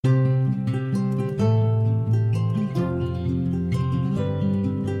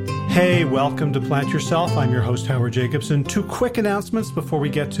Hey, welcome to Plant Yourself. I'm your host, Howard Jacobson. Two quick announcements before we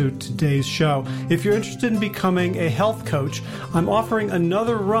get to today's show. If you're interested in becoming a health coach, I'm offering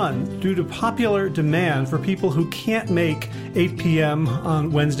another run due to popular demand for people who can't make 8 p.m.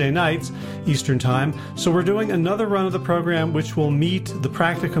 on Wednesday nights, Eastern Time. So we're doing another run of the program, which will meet, the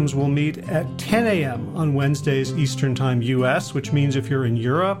practicums will meet at 10 a.m. on Wednesdays, Eastern Time, U.S., which means if you're in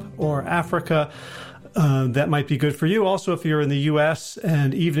Europe or Africa, that might be good for you. Also, if you're in the U.S.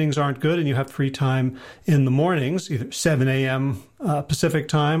 and evenings aren't good and you have free time in the mornings, either 7 a.m. Pacific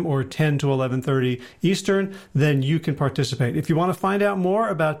time or 10 to 11:30 Eastern, then you can participate. If you want to find out more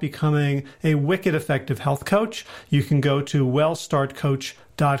about becoming a wicked effective health coach, you can go to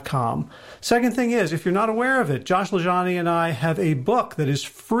wellstartcoach.com. Second thing is, if you're not aware of it, Josh LaJaunie and I have a book that is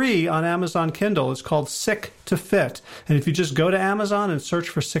free on Amazon Kindle. It's called Sick to Fit. And if you just go to Amazon and search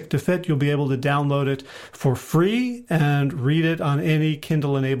for Sick to Fit, you'll be able to download it for free and read it on any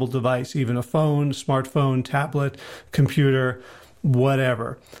Kindle-enabled device, even a phone, smartphone, tablet, computer,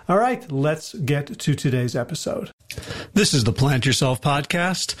 whatever. All right, let's get to today's episode. This is the Plant Yourself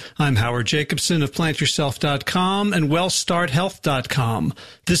Podcast. I'm Howard Jacobson of PlantYourself.com and WellStartHealth.com.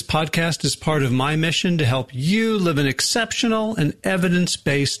 This podcast is part of my mission to help you live an exceptional and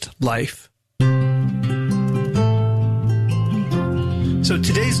evidence-based life. So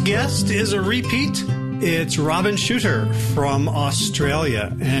today's guest is a repeat. It's Robin Shooter from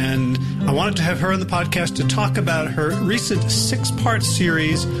Australia, and I wanted to have her on the podcast to talk about her recent 6-part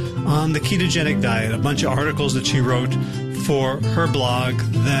series on the ketogenic diet, a bunch of articles that she wrote for her blog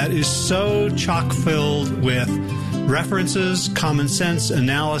that is so chock-filled with references, common sense,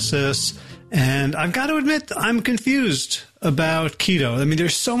 analysis, and I've got to admit, I'm confused about keto. I mean,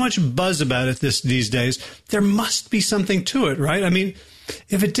 there's so much buzz about it these days. There must be something to it, right? I mean,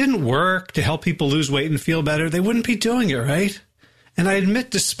 if it didn't work to help people lose weight and feel better, they wouldn't be doing it, right? And I admit,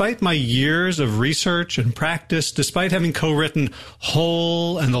 despite my years of research and practice, despite having co-written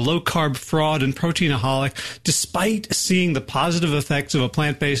Whole and the Low-Carb Fraud and Proteinaholic, despite seeing the positive effects of a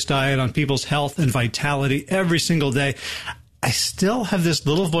plant-based diet on people's health and vitality every single day, I still have this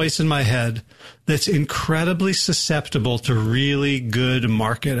little voice in my head that's incredibly susceptible to really good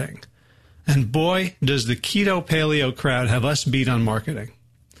marketing. And boy, does the keto paleo crowd have us beat on marketing.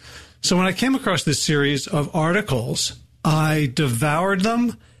 So when I came across this series of articles, I devoured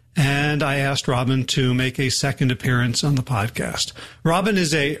them, and I asked Robin to make a second appearance on the podcast. Robin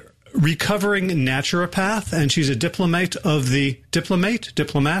is a recovering naturopath, and she's a diplomat? I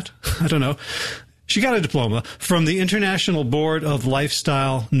don't know. She got a diploma from the International Board of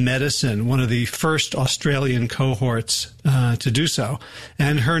Lifestyle Medicine, one of the first Australian cohorts to do so.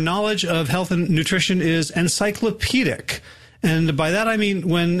 And her knowledge of health and nutrition is encyclopedic. And by that, I mean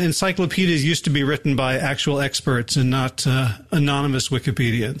when encyclopedias used to be written by actual experts and not anonymous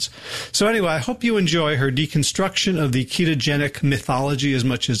Wikipedians. So anyway, I hope you enjoy her deconstruction of the ketogenic mythology as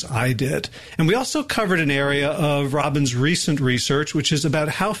much as I did. And we also covered an area of Robin's recent research, which is about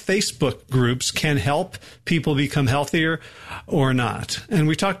how Facebook groups can help people become healthier or not. And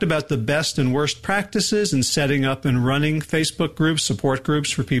we talked about the best and worst practices in setting up and running Facebook groups, support groups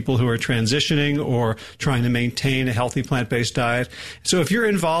for people who are transitioning or trying to maintain a healthy plant-based diet. So if you're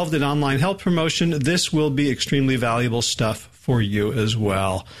involved in online health promotion, this will be extremely valuable stuff for you as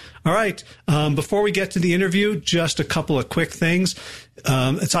well. All right. Before we get to the interview, just a couple of quick things.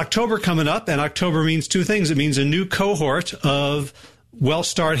 It's October coming up, and October means two things. It means a new cohort of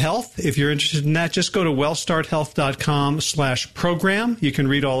WellStart Health. If you're interested in that, just go to wellstarthealth.com/program. You can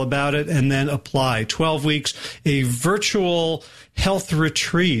read all about it and then apply. 12 weeks, a virtual health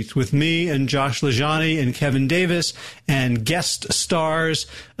retreat with me and Josh LaJaunie and Kevin Davis and guest stars,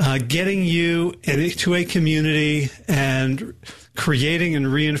 getting you into a community and creating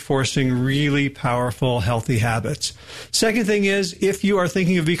and reinforcing really powerful, healthy habits. Second thing is, if you are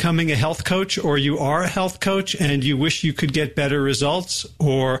thinking of becoming a health coach or you are a health coach and you wish you could get better results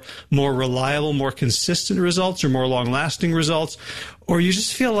or more reliable, more consistent results or more long-lasting results, or you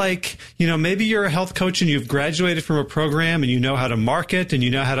just feel like, maybe you're a health coach and you've graduated from a program and you know how to market and you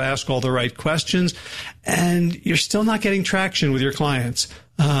know how to ask all the right questions and you're still not getting traction with your clients.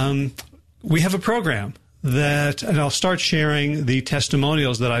 We have a program and I'll start sharing the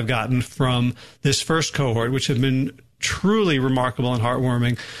testimonials that I've gotten from this first cohort, which have been truly remarkable and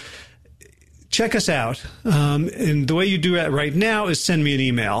heartwarming. Check us out. And the way you do it right now is send me an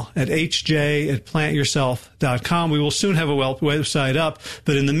email at hj@plantyourself.com. We will soon have a website up.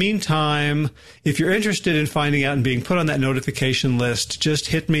 But in the meantime, if you're interested in finding out and being put on that notification list, just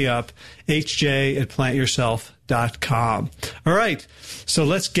hit me up, hj@plantyourself.com. All right. So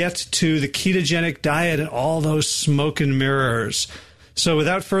let's get to the ketogenic diet and all those smoke and mirrors. So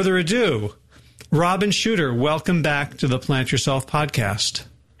without further ado, Robin Shooter, welcome back to the Plant Yourself podcast.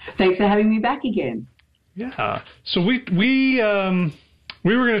 Thanks for having me back again. Yeah. So we were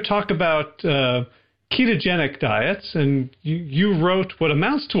going to talk about ketogenic diets, and you wrote what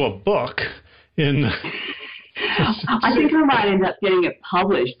amounts to a book in... I think I might end up getting it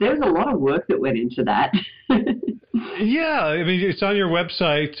published. There was a lot of work that went into that. Yeah, I mean, it's on your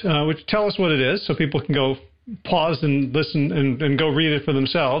website. Which tell us what it is so people can go pause and listen and go read it for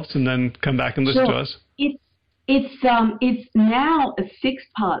themselves and then come back and listen to us. It's now a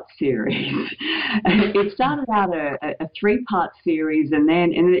 6-part series. It started out a 3-part series, and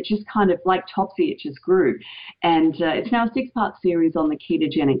then it just kind of, like Topsy, it just grew. And it's now a 6-part series on the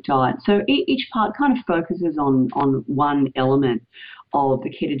ketogenic diet. So each part kind of focuses on one element of the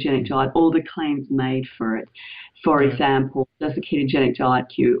ketogenic diet, all the claims made for it. For example, does the ketogenic diet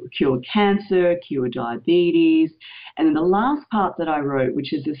cure cancer, cure diabetes? And then the last part that I wrote,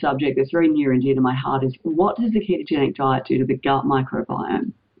 which is a subject that's very near and dear to my heart, is what does the ketogenic diet do to the gut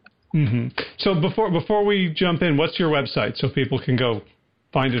microbiome? Mm-hmm. So before we jump in, what's your website so people can go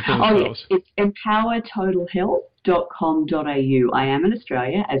find it for themselves? Yes. It's empowertotalhealth.com.au. I am in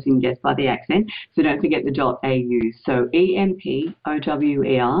Australia, as you can guess by the accent, so don't forget the .au. So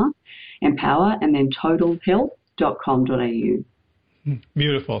EMPOWER, empower, and then totalhealth.com.au.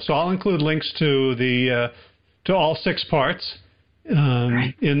 Beautiful. So I'll include links to the to all 6 parts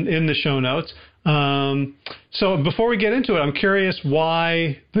in the show notes. So before we get into it, I'm curious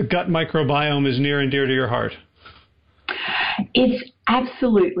why the gut microbiome is near and dear to your heart. It's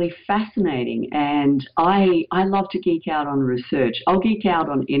absolutely fascinating, and I love to geek out on research. I'll geek out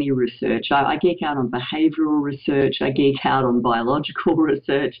on any research. I geek out on behavioral research. I geek out on biological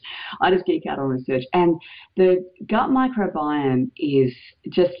research. I just geek out on research. And the gut microbiome is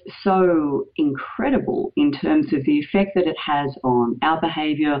just so incredible in terms of the effect that it has on our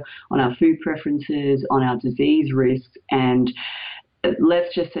behavior, on our food preferences, on our disease risks, and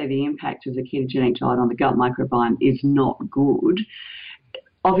let's just say the impact of the ketogenic diet on the gut microbiome is not good.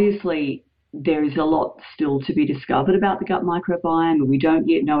 Obviously, there is a lot still to be discovered about the gut microbiome. We don't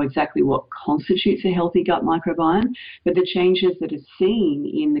yet know exactly what constitutes a healthy gut microbiome, but the changes that are seen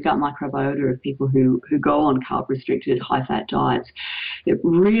in the gut microbiota of people who go on carb-restricted, high-fat diets, it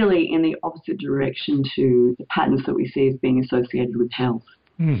really in the opposite direction to the patterns that we see as being associated with health.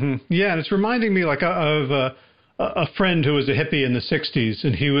 Mm-hmm. Yeah, and it's reminding me like of a friend who was a hippie in the 60s,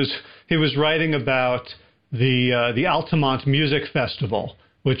 and he was writing about the Altamont Music Festival,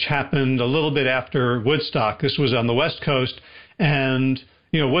 which happened a little bit after Woodstock. This was on the West Coast, and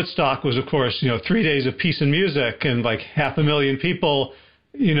Woodstock was, of course, 3 days of peace and music, and like 500,000 people,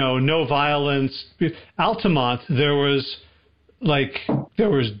 no violence. Altamont, there was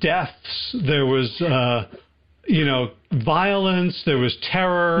deaths, there was violence, there was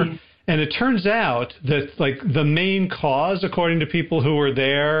terror. Mm. And it turns out that like the main cause, according to people who were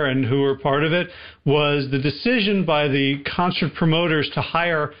there and who were part of it, was the decision by the concert promoters to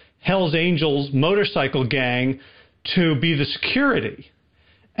hire Hell's Angels motorcycle gang to be the security.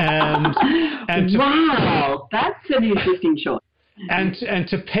 And wow, that's an interesting choice. And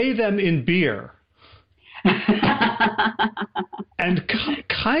to pay them in beer. And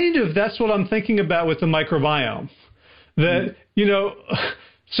kind of that's what I'm thinking about with the microbiome. That,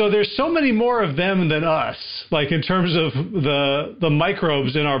 so there's so many more of them than us, like in terms of the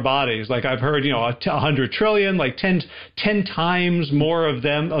microbes in our bodies. Like I've heard, 100 trillion, like 10 times more of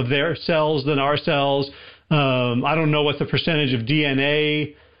them, of their cells than our cells. I don't know what the percentage of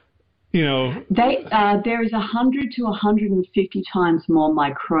DNA, there is 100 to 150 times more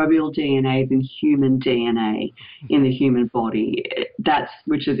microbial DNA than human DNA in the human body.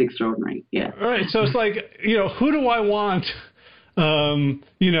 Which is extraordinary. Yeah. All right. So it's like, who do I want?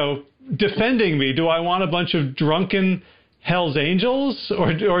 Defending me? Do I want a bunch of drunken Hell's Angels,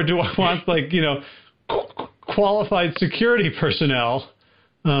 or do I want qualified security personnel,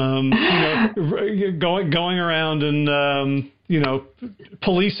 going around and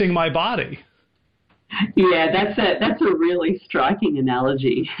policing my body? Yeah, that's a really striking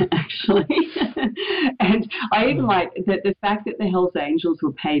analogy, actually. And I even like that the fact that the Hells Angels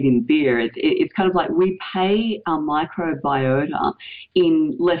were paid in beer. It's kind of like we pay our microbiota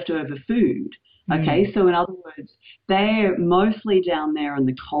in leftover food. Okay, so in other words, they're mostly down there in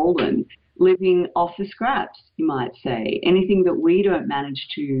the colon, living off the scraps, you might say. Anything that we don't manage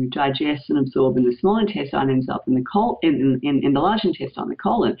to digest and absorb in the small intestine ends up in the in the large intestine, the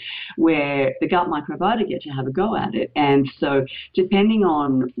colon, where the gut microbiota get to have a go at it. And so depending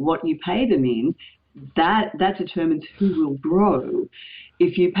on what you pay them in, that determines who will grow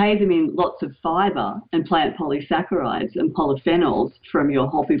if you pay them in lots of fiber and plant polysaccharides and polyphenols from your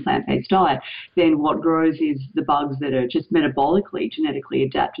whole food plant-based diet, then what grows is the bugs that are just metabolically, genetically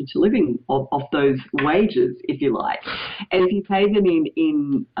adapted to living off those wages, if you like. And if you pay them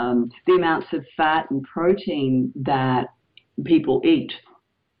in the amounts of fat and protein that people eat,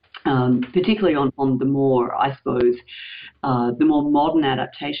 particularly on the more, I suppose, the more modern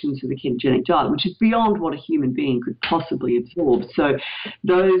adaptations of the ketogenic diet, which is beyond what a human being could possibly absorb. So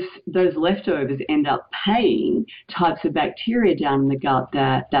those leftovers end up paying types of bacteria down in the gut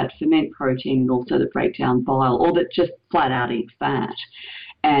that ferment protein and also that break down bile, or that just flat out eat fat.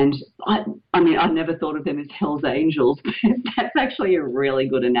 And I mean, I've never thought of them as Hell's Angels, but that's actually a really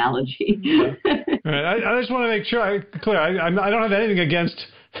good analogy. Yeah. All right. I just want to make sure I don't have anything against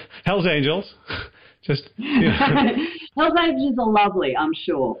Hell's Angels. Just Hell's Angels are lovely, I'm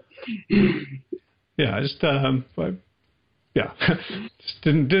sure. Yeah, just didn't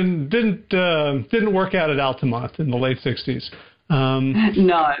work out at Altamont in the late '60s.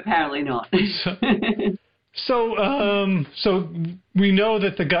 No, apparently not. So we know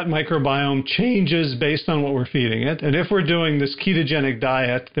that the gut microbiome changes based on what we're feeding it, and if we're doing this ketogenic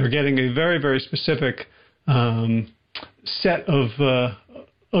diet, they're getting a very, very specific set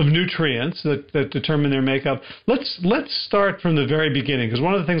of nutrients that determine their makeup. Let's start from the very beginning, because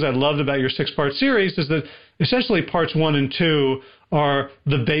one of the things I loved about your 6-part series is that essentially parts 1 and 2 are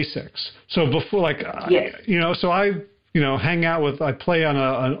the basics. So before, yes. I play on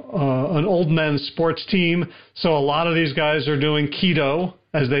an old men's sports team, so a lot of these guys are doing keto,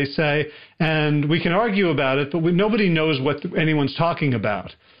 as they say, and we can argue about it, but nobody knows what anyone's talking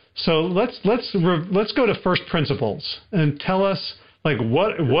about. So let's go to first principles and tell us, like,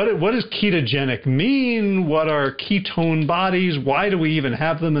 what does ketogenic mean? What are ketone bodies? Why do we even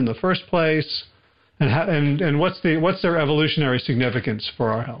have them in the first place? And what's their evolutionary significance for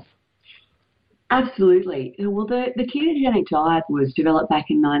our health? Absolutely. Well, the ketogenic diet was developed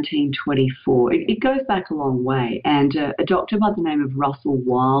back in 1924. It goes back a long way. And a doctor by the name of Russell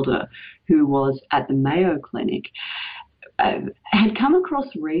Wilder, who was at the Mayo Clinic, had come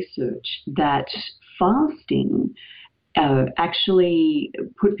across research that fasting actually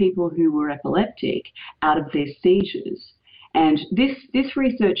put people who were epileptic out of their seizures. And this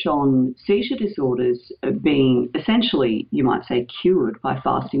research on seizure disorders being essentially, you might say, cured by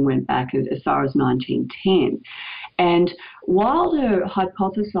fasting went back as far as 1910. And Wilder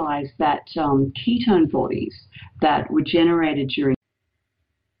hypothesized that ketone bodies that were generated during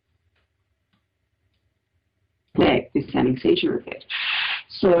this anti-seizure effect.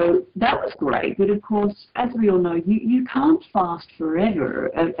 So that was great, but of course, as we all know, you can't fast forever.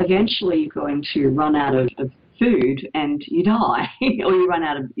 Eventually, you're going to run out of food and you die, or you run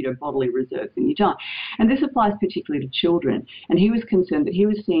out of bodily reserves and you die. And this applies particularly to children. And he was concerned that he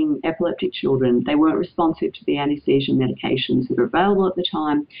was seeing epileptic children. They weren't responsive to the anti-seizure medications that are available at the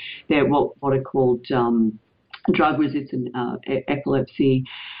time. They're what are called drug-resistant epilepsy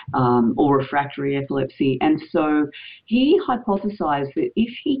or refractory epilepsy. And so he hypothesized that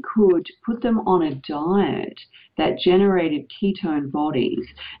if he could put them on a diet that generated ketone bodies,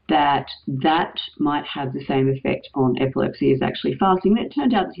 that might have the same effect on epilepsy as actually fasting. And it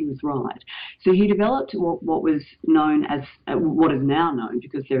turned out that he was right. So he developed what was known as, what is now known,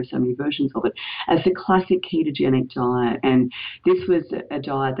 because there are so many versions of it, as the classic ketogenic diet. And this was a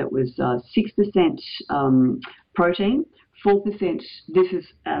diet that was 6% protein, 4%, this is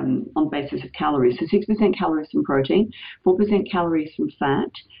on the basis of calories, so 6% calories from protein, 4% calories from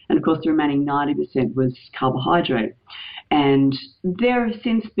fat, and of course the remaining 90% was carbohydrate. And there have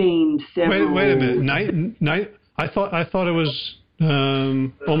since been several... Wait a minute, I thought it was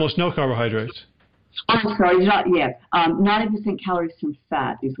almost no carbohydrates. Oh, sorry, 90% calories from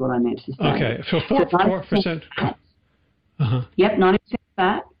fat is what I meant to say. Okay, so 4%? Uh-huh. Yep, 90%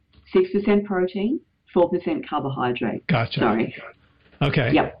 fat, 6% protein, 4% carbohydrate. Gotcha. Sorry.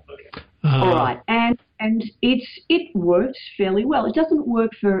 Okay. Yep. All right. And it worked fairly well. It doesn't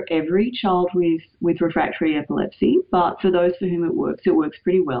work for every child with refractory epilepsy, but for those for whom it works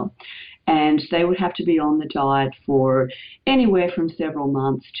pretty well. And they would have to be on the diet for anywhere from several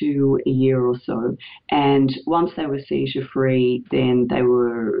months to a year or so. And once they were seizure-free, then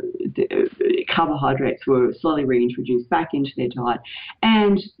carbohydrates were slowly reintroduced back into their diet.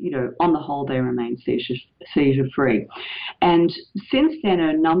 And, on the whole, they remained seizure-free. And since then,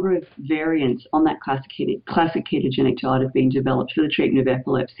 a number of variants on that classic ketogenic diet have been developed for the treatment of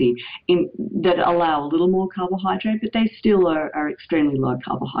epilepsy that allow a little more carbohydrate, but they still are extremely low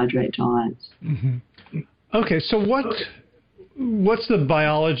carbohydrate diets. Mm-hmm. Okay, so what's the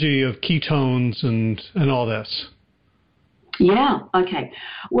biology of ketones and all this? Yeah, okay.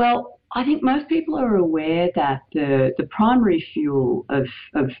 Well, I think most people are aware that the primary fuel of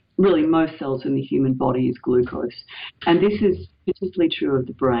really most cells in the human body is glucose. And this is particularly true of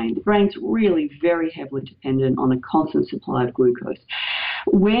the brain. The brain's really very heavily dependent on a constant supply of glucose.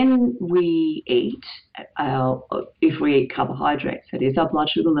 When we eat, if we eat carbohydrates, that is, our blood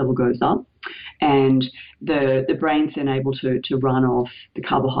sugar level goes up, and the brain's then able to run off the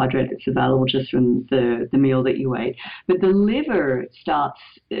carbohydrate that's available just from the meal that you ate. But the liver starts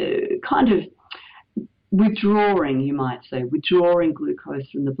kind of withdrawing, you might say, withdrawing glucose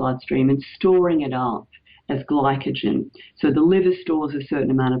from the bloodstream and storing it up as glycogen. So the liver stores a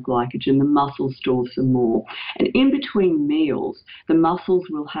certain amount of glycogen, the muscles store some more. And in between meals, the muscles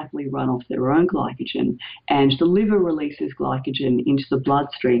will happily run off their own glycogen, and the liver releases glycogen into the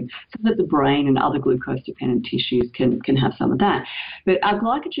bloodstream so that the brain and other glucose-dependent tissues can have some of that. But our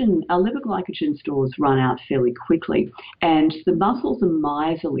liver glycogen stores run out fairly quickly, and the muscles are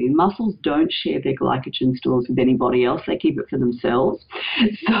miserly. Muscles don't share their glycogen stores with anybody else. They keep it for themselves.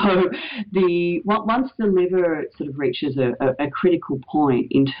 So once the liver sort of reaches a critical point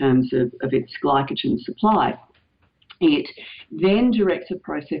in terms of its glycogen supply, it then directs a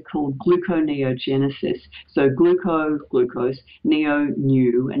process called gluconeogenesis. So glucose, neo,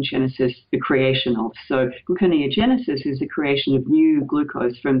 new, and genesis, the creation of. So gluconeogenesis is the creation of new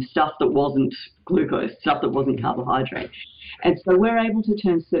glucose from stuff that wasn't glucose, stuff that wasn't carbohydrate. And so we're able to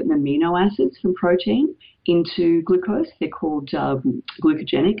turn certain amino acids from protein into glucose. They're called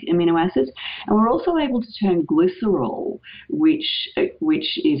glucogenic amino acids. And we're also able to turn glycerol, which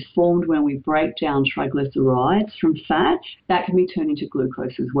is formed when we break down triglycerides from fat, that can be turned into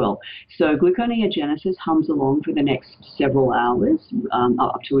glucose as well. So gluconeogenesis hums along for the next several hours,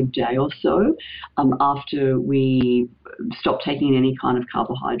 up to a day or so, after we stop taking any kind of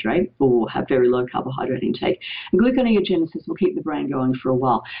carbohydrate or have very low carbohydrate intake. And gluconeogenesis will keep the brain going for a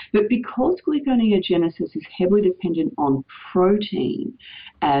while. But because gluconeogenesis is heavily dependent on protein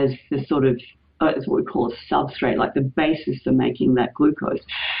as the sort of as what we call a substrate, like the basis for making that glucose,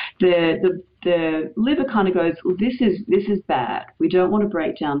 the liver kind of goes, well, this is bad. We don't want to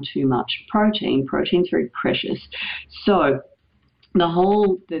break down too much protein. Protein's very precious. So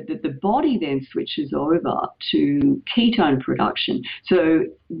the body then switches over to ketone production. So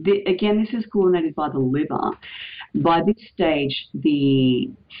again, this is coordinated by the liver. By this stage, the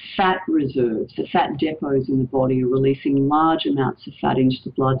fat reserves, the fat depots in the body are releasing large amounts of fat into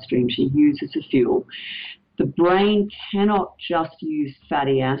the bloodstream to use as a fuel. The brain cannot just use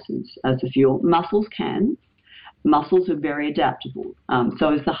fatty acids as a fuel. Muscles can. Muscles are very adaptable.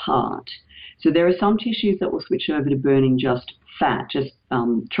 So is the heart. So there are some tissues that will switch over to burning just fat, just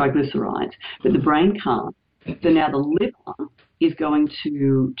triglycerides, but the brain can't. So now the liver is going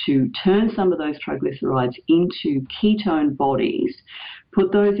to turn some of those triglycerides into ketone bodies,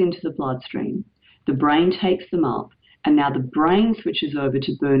 put those into the bloodstream. The brain takes them up, and now the brain switches over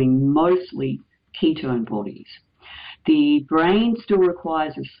to burning mostly ketone bodies. The brain still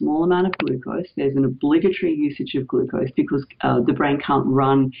requires a small amount of glucose. There's an obligatory usage of glucose because the brain can't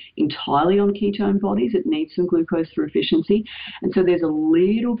run entirely on ketone bodies. It needs some glucose for efficiency. And so there's a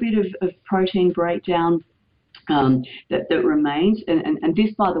little bit of protein breakdown that remains. And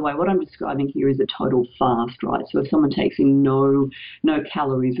this, by the way, what I'm describing here is a total fast, right? So if someone takes in no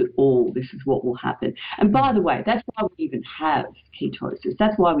calories at all, this is what will happen. And by the way, that's why we even have ketosis.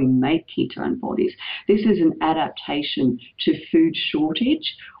 That's why we make ketone bodies. This is an adaptation to food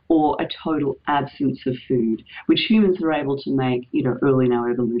shortage or a total absence of food, which humans are able to make, early in our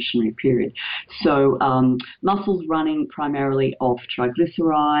evolutionary period. So muscles running primarily off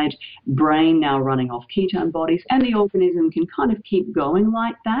triglyceride, brain now running off ketone bodies, and the organism can kind of keep going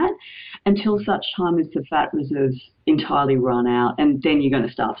like that until such time as the fat reserves entirely run out, and then you're going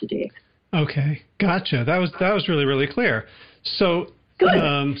to starve to death. Okay, gotcha. That was really, really clear. So.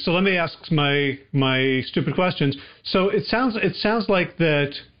 So let me ask my stupid questions. So it sounds like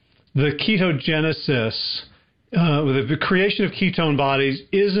that the ketogenesis, the creation of ketone bodies,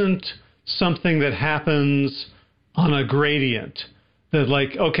 isn't something that happens on a gradient. That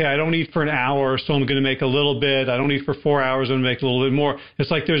like, okay, I don't eat for an hour, so I'm going to make a little bit. I don't eat for 4 hours, I'm going to make a little bit more.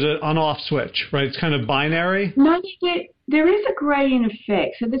 It's like there's an on-off switch, right? It's kind of binary. No, there is a gradient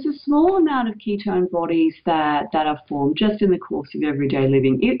effect. So there's a small amount of ketone bodies that are formed just in the course of everyday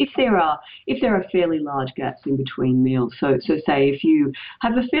living. If there are fairly large gaps in between meals. So say if you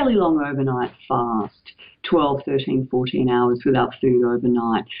have a fairly long overnight fast, 12, 13, 14 hours without food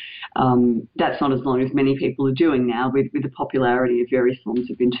overnight. That's not as long as many people are doing now with the popularity of various forms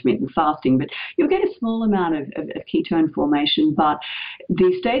of intermittent fasting, but you'll get a small amount of ketone formation. But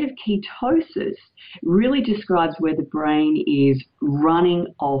the state of ketosis really describes where the brain is running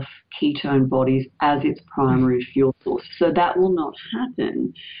off ketone bodies as its primary fuel source. So that will not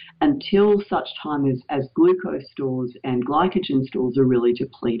happen until such time as glucose stores and glycogen stores are really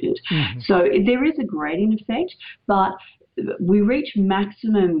depleted. So there is a gradient effect, but we reach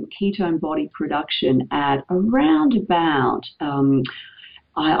maximum ketone body production at around about,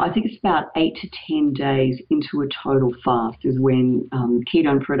 I think it's about 8 to 10 days into a total fast is when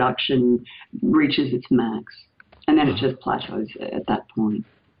ketone production reaches its max. And then it just plateaus at that point.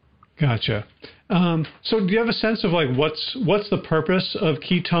 Gotcha. So do you have a sense of like what's the purpose of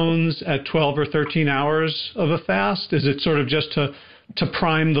ketones at 12 or 13 hours of a fast? Is it sort of just to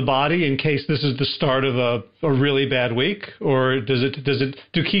prime the body in case this is the start of a really bad week, or do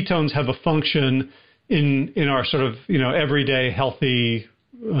ketones have a function in our sort of everyday healthy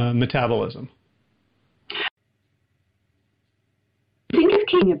metabolism? Think of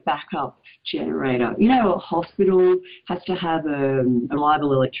keeping a backup generator. A hospital has to have a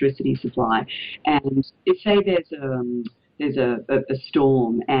reliable electricity supply, and say there's a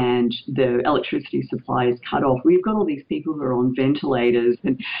storm and the electricity supply is cut off. We've got all these people who are on ventilators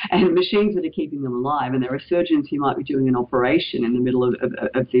and machines that are keeping them alive, and there are surgeons who might be doing an operation in the middle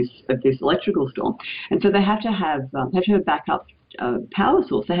of this electrical storm, and so they have to have backup power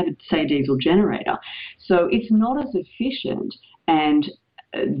source. They have a diesel generator, so it's not as efficient, and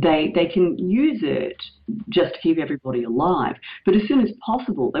they can use it just to keep everybody alive. But as soon as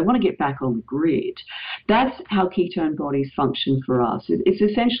possible, they want to get back on the grid. That's how ketone bodies function for us. It's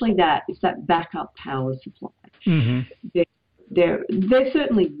essentially that. It's that backup power supply. They're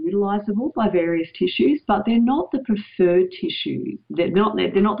certainly utilizable by various tissues, but they're not the preferred tissue. They're not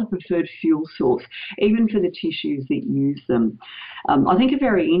the preferred fuel source, even for the tissues that use them. I think a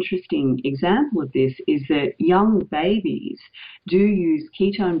very interesting example of this is that young babies do use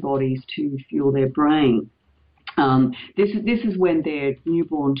ketone bodies to fuel their brain. This is when they're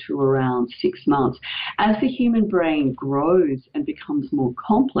newborn to around 6 months. As the human brain grows and becomes more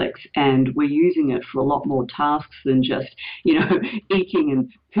complex, and we're using it for a lot more tasks than just, eating and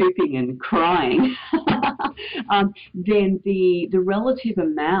pooping and crying, then the relative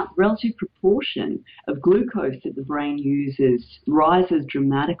proportion of glucose that the brain uses rises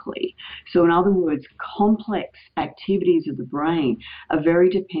dramatically. So in other words, complex activities of the brain are very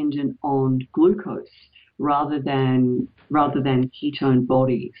dependent on glucose rather than ketone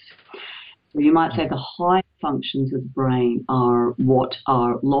bodies. So you might say the high functions of the brain are what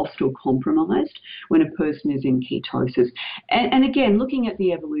are lost or compromised when a person is in ketosis. And again, looking at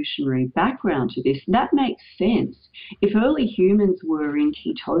the evolutionary background to this, that makes sense. If early humans were in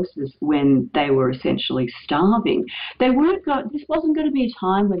ketosis when they were essentially starving, this wasn't going to be a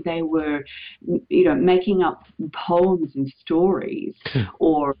time when they were, making up poems and stories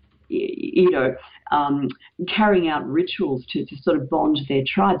or carrying out rituals to sort of bond their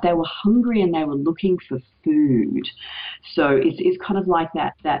tribe. They were hungry and they were looking for food. So it's kind of like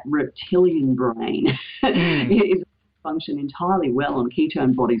that reptilian brain. It function entirely well on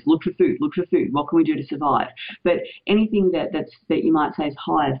ketone bodies. Look for food. What can we do to survive? But anything that you might say is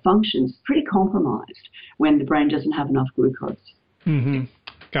higher functions, pretty compromised when the brain doesn't have enough glucose.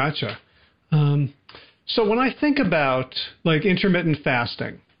 Gotcha. So when I think about like intermittent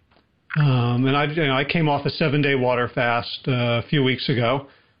fasting, and I came off a 7-day water fast a few weeks ago.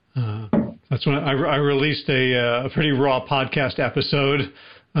 That's when I released a pretty raw podcast episode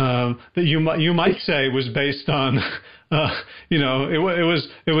that you might say was based on,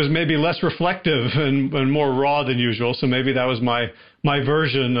 it was maybe less reflective and more raw than usual. So maybe that was my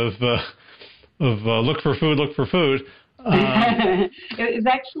version of look for food. It was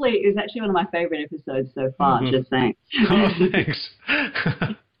actually one of my favorite episodes so far. Just saying. Oh, thanks.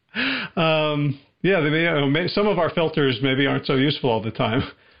 Some of our filters maybe aren't so useful all the time.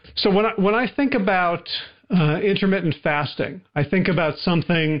 So when I think about intermittent fasting, I think about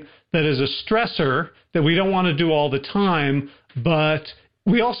something that is a stressor that we don't want to do all the time, but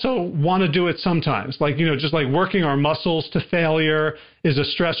we also want to do it sometimes. Like, just like working our muscles to failure is a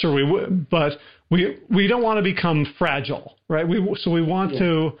stressor, but we don't want to become fragile, right? We want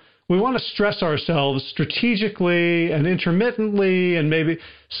to stress ourselves strategically and intermittently, and maybe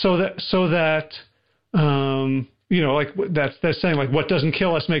so that like that's saying, like, what doesn't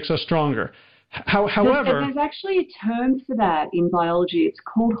kill us makes us stronger. However, there's actually a term for that in biology. It's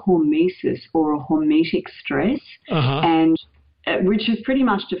called hormesis, or a hormetic stress, and which is pretty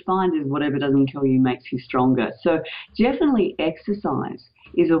much defined as whatever doesn't kill you makes you stronger. So definitely exercise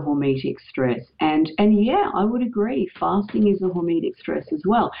is a hormetic stress. And yeah, I would agree, fasting is a hormetic stress as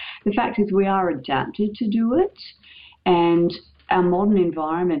well. The fact is we are adapted to do it, and our modern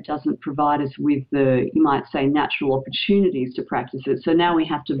environment doesn't provide us with the, you might say, natural opportunities to practice it. So now we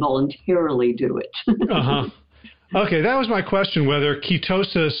have to voluntarily do it. Uh-huh. Okay, that was my question, whether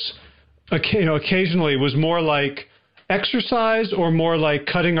ketosis occasionally was more like exercise or more like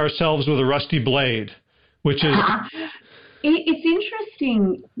cutting ourselves with a rusty blade, which is... It's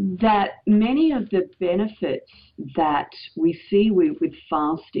interesting that many of the benefits that we see with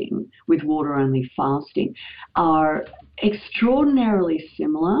fasting, with water-only fasting, are extraordinarily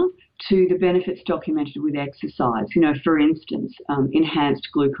similar to the benefits documented with exercise. For instance, enhanced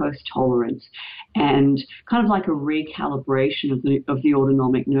glucose tolerance and kind of like a recalibration of the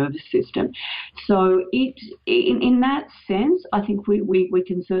autonomic nervous system. So in that sense, I think we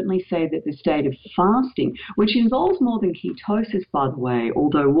can certainly say that the state of fasting, which involves more than ketosis, by the way,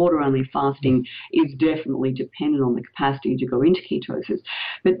 although water-only fasting is definitely dependent on the capacity to go into ketosis.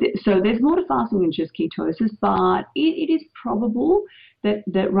 So there's more to fasting than just ketosis, but it is probable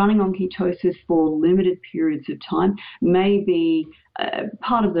that running on ketosis for limited periods of time may be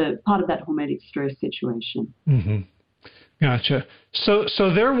part of that hormetic stress situation. Mm-hmm. Gotcha.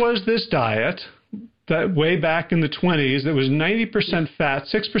 So there was this diet that way back in the 20s that was 90% fat,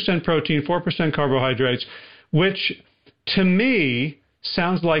 6% protein, 4% carbohydrates, which to me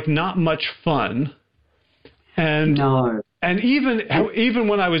sounds like not much fun. And no. And even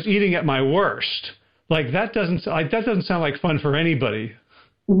when I was eating at my worst, like that doesn't sound like fun for anybody.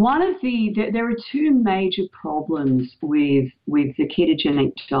 There are two major problems with the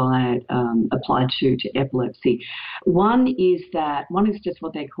ketogenic diet applied to epilepsy. One is just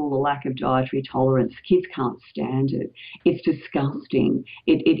what they call a lack of dietary tolerance. Kids can't stand it. It's disgusting.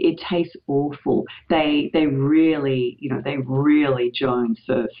 It tastes awful. They really jones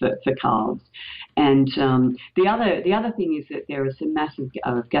for carbs. And the other thing is that there are some massive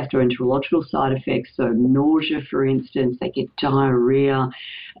gastroenterological side effects. So nausea, for instance, they get diarrhea.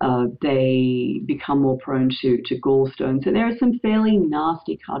 They become more prone to gallstones, and there are some fairly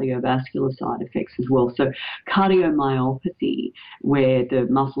nasty cardiovascular side effects as well. So cardiomyopathy, where the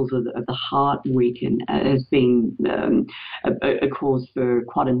muscles of the heart weaken, has been a cause for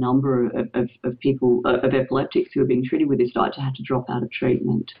quite a number of people, of epileptics who are being treated with this diet to have to drop out of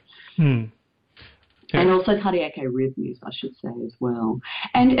treatment. And also cardiac arrhythmias, I should say, as well.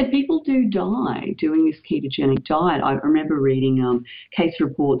 And people do die doing this ketogenic diet. I remember reading case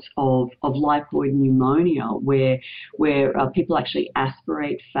reports of lipoid pneumonia where people actually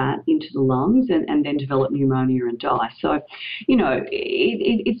aspirate fat into the lungs and then develop pneumonia and die. So,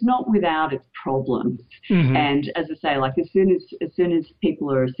 it's not without its problems. Mm-hmm. And as I say, like as soon as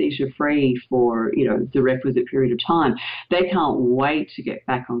people are seizure-free for, the requisite period of time, they can't wait to get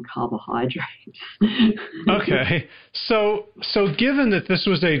back on carbohydrates. Okay. So given that this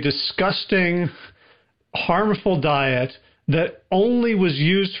was a disgusting, harmful diet that only was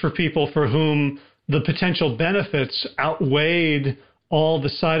used for people for whom the potential benefits outweighed all the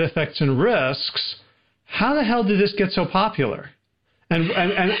side effects and risks, how the hell did this get so popular? That's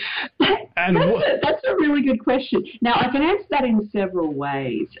a really good question. Now, I can answer that in several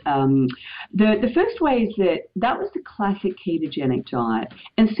ways. The first way is that was the classic ketogenic diet,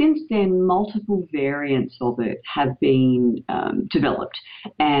 and since then, multiple variants of it have been developed,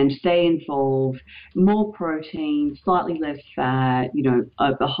 and they involve more protein, slightly less fat,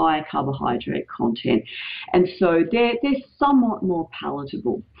 a higher carbohydrate content, and so they're somewhat more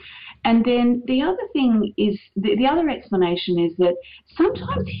palatable. And then the other thing is, the other explanation is that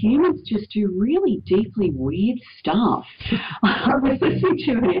sometimes humans just do really deeply weird stuff. I was listening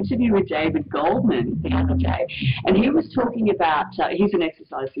to an interview with David Goldman the other day, and he was talking about, he's an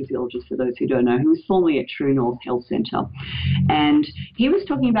exercise physiologist for those who don't know, who was formerly at True North Health Centre. And he was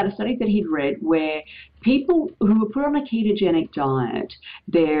talking about a study that he'd read where people who were put on a ketogenic diet,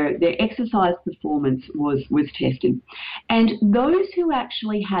 their exercise performance was tested. And those who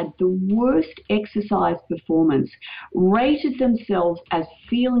actually had the worst exercise performance rated themselves as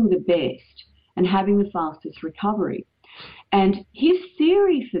feeling the best and having the fastest recovery. And his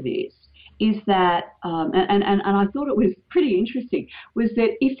theory for this is that, and I thought it was pretty interesting, was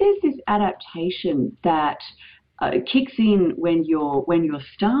that if there's this adaptation that kicks in when you're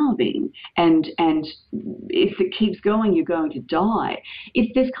starving, and if it keeps going, you're going to die.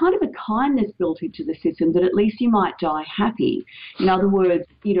 There's kind of a kindness built into the system that at least you might die happy. In other words,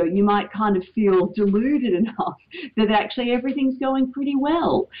 you might kind of feel deluded enough that actually everything's going pretty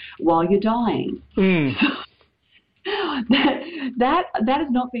well while you're dying. That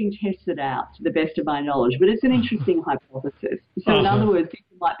is not being tested out to the best of my knowledge, but it's an interesting hypothesis. So in other words,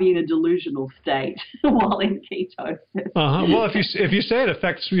 people might be in a delusional state while in ketosis. Well, if you say it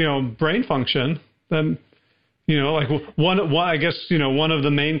affects brain function, then like one I guess one of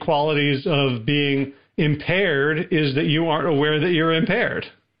the main qualities of being impaired is that you aren't aware that you're impaired.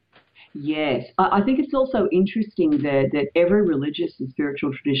 Yes. I think it's also interesting that every religious and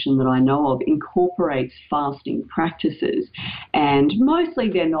spiritual tradition that I know of incorporates fasting practices, and mostly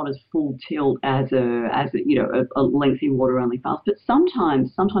they're not as full tilt as a lengthy water only fast, but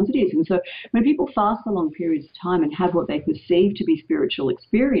sometimes it is. And so when people fast for long periods of time and have what they perceive to be spiritual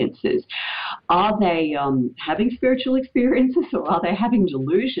experiences, are they having spiritual experiences or are they having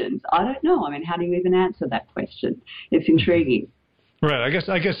delusions? I don't know. I mean, how do you even answer that question? It's intriguing. Right. I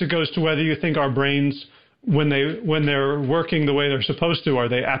guess it goes to whether you think our brains, when they're working the way they're supposed to, are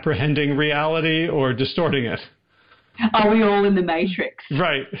they apprehending reality or distorting it? Are we all in the Matrix?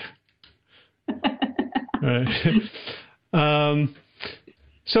 Right. Right.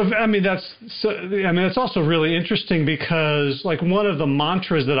 So that's also really interesting because like one of the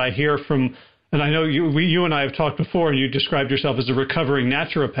mantras that I hear from, and I know you and I have talked before, and you described yourself as a recovering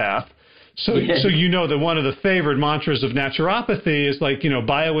naturopath. So that one of the favored mantras of naturopathy is like,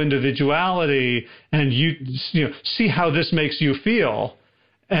 bioindividuality, and you see how this makes you feel.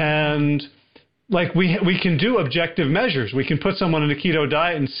 And like we can do objective measures. We can put someone in a keto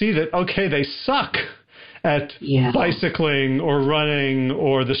diet and see that, okay, they suck at bicycling or running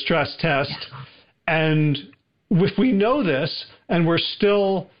or the stress test. And if we know this and we're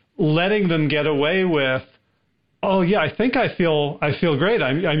still letting them get away with, oh yeah, I think I feel great.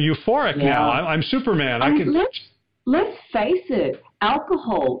 I'm euphoric now. I'm Superman. Let's face it.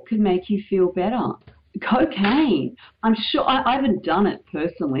 Alcohol can make you feel better. Cocaine. I'm sure. I haven't done it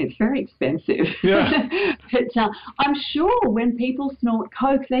personally. It's very expensive. Yeah. But I'm sure when people snort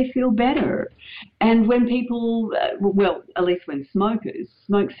coke, they feel better. And when people, at least when smokers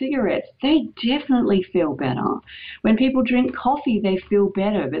smoke cigarettes, they definitely feel better. When people drink coffee, they feel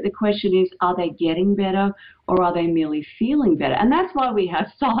better. But the question is, are they getting better or are they merely feeling better? And that's why we have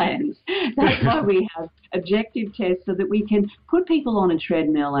science. That's why we have objective tests so that we can put people on a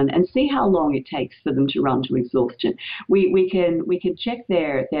treadmill and see how long it takes for them to run to exhaustion. We can check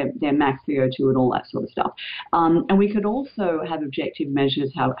their max VO2 and all that sort of stuff. And we could also have objective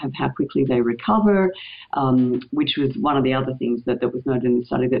measures how quickly they recover, which was one of the other things that was noted in the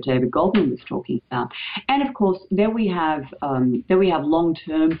study that David Goldman was talking about. And of course, then we have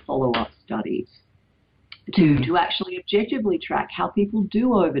long-term follow-up studies to actually objectively track how people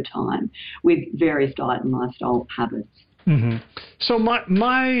do over time with various diet and lifestyle habits. Mm-hmm. So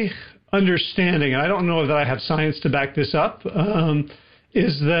my understanding, and I don't know that I have science to back this up,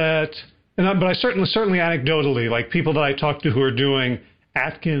 is that, but I certainly anecdotally, like people that I talk to who are doing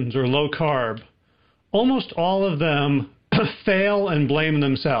Atkins or low carb, almost all of them fail and blame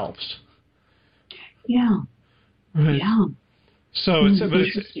themselves. Yeah. Right. Yeah. So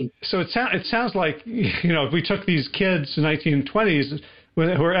it sounds like, if we took these kids in the 1920s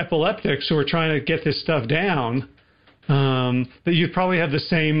who are epileptics who are trying to get this stuff down, that you'd probably have the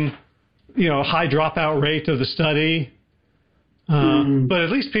same, high dropout rate of the study. But at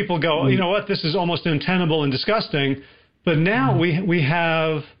least people go, you know what, this is almost untenable and disgusting. But now we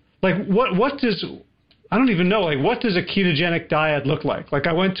have, like, what does, I don't even know, like, what does a ketogenic diet look like? Like,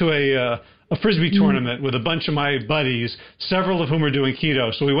 I went to a Frisbee tournament with a bunch of my buddies, several of whom are doing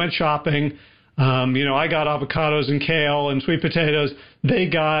keto. So we went shopping. I got avocados and kale and sweet potatoes. They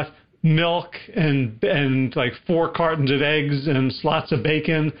got milk and like 4 cartons of eggs and lots of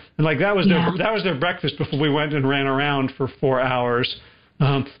bacon. And like that was their breakfast before we went and ran around for 4 hours.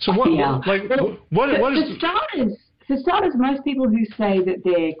 So For starters, most people who say that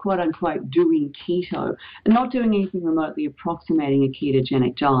they're quote-unquote doing keto are not doing anything remotely approximating a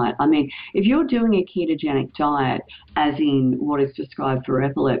ketogenic diet. I mean, if you're doing a ketogenic diet, as in what is prescribed for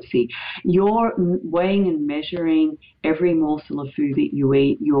epilepsy, you're weighing and measuring every morsel of food that you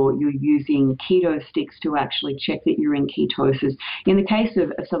eat. You're using keto sticks to actually check that you're in ketosis. In the case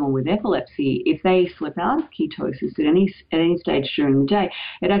of someone with epilepsy, if they slip out of ketosis at any stage during the day,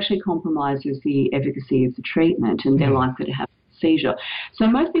 it actually compromises the efficacy of the treatment, and they're likely to have a seizure. So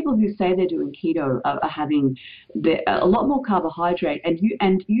most people who say they're doing keto are having a lot more carbohydrate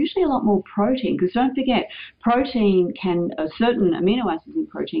and usually a lot more protein, because don't forget, certain amino acids in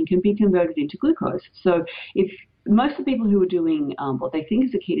protein can be converted into glucose. So if most of the people who are doing what they think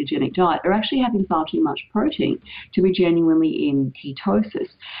is a ketogenic diet are actually having far too much protein to be genuinely in ketosis.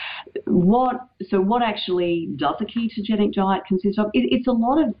 What actually does a ketogenic diet consist of? It's a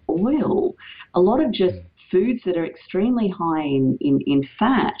lot of oil, a lot of just foods that are extremely high in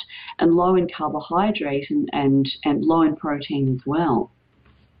fat and low in carbohydrate and low in protein as well.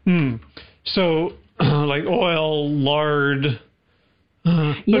 So like oil, lard.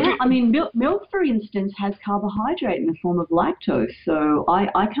 Yeah, I mean, milk, for instance, has carbohydrate in the form of lactose, so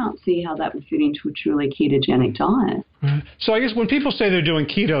I can't see how that would fit into a truly ketogenic diet. So I guess when people say they're doing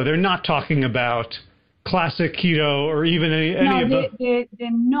keto, they're not talking about classic keto or even any of the... No, they're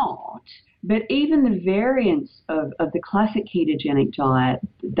not. But even the variants of the classic ketogenic diet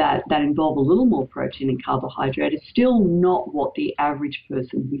that involve a little more protein and carbohydrate is still not what the average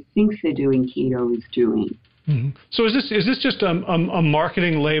person who thinks they're doing keto is doing. Mm-hmm. So is this just a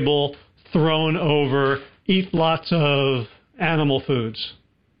marketing label thrown over eat lots of animal foods?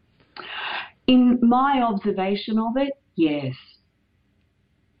 In my observation of it, yes.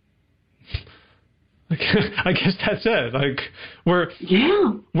 I guess that's it. Like we're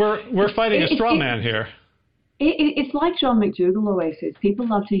fighting a straw man here. It's like John McDougall always says, people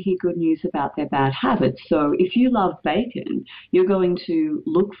love to hear good news about their bad habits. So if you love bacon, you're going to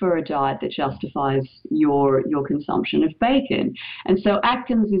look for a diet that justifies your consumption of bacon. And so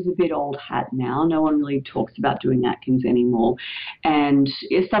Atkins is a bit old hat now. No one really talks about doing Atkins anymore. And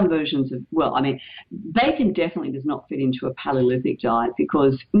some versions of, bacon definitely does not fit into a Paleolithic diet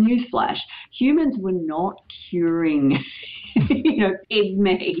because, newsflash, humans were not curing pig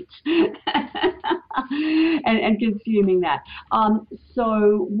meat and consuming that.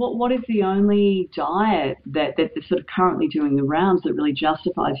 So what is the only diet that's sort of currently doing the rounds that really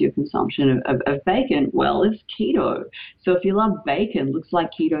justifies your consumption of bacon? Well, it's keto. So if you love bacon, looks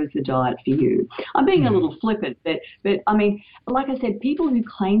like keto is the diet for you. I'm being a little flippant, but I mean, like I said, people who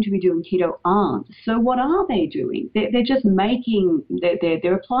claim to be doing keto aren't. So what are they doing? They're just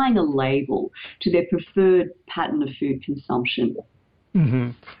they're applying a label to their preferred pattern of food consumption. Mm-hmm.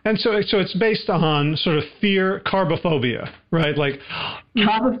 And so it's based on sort of fear, carbophobia, right? Like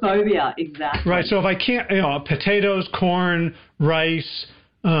carbophobia, exactly. Right. So if I can't, potatoes, corn, rice,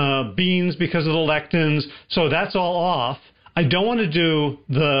 beans because of the lectins, so that's all off. I don't want to do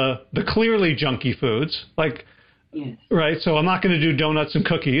the clearly junky foods, like, yes. Right. So I'm not going to do donuts and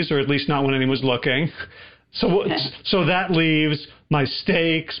cookies, or at least not when anyone's looking. So that leaves my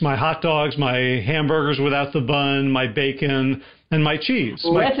steaks, my hot dogs, my hamburgers without the bun, my bacon, and my cheese.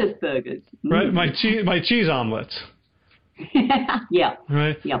 Lettuce burgers. Right, my cheese omelets. Yeah.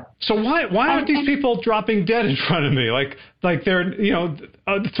 Right. Yeah. So why aren't these people dropping dead in front of me? Like they're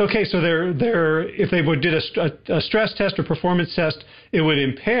it's okay. So they're if they did a stress test or performance test, it would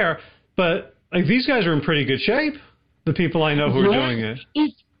impair. But like these guys are in pretty good shape. The people I know who are doing it.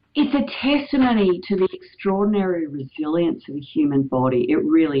 It's a testimony to the extraordinary resilience of the human body. It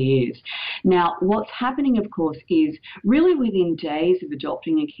really is. Now, what's happening, of course, is really within days of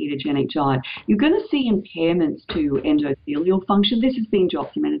adopting a ketogenic diet, you're going to see impairments to endothelial function. This has been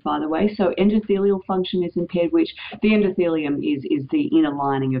documented, by the way. So endothelial function is impaired, which the endothelium is the inner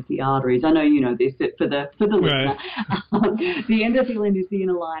lining of the arteries. I know you know this, but for the listener, the endothelium is the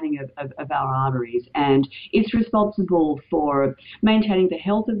inner lining of our arteries, and it's responsible for maintaining the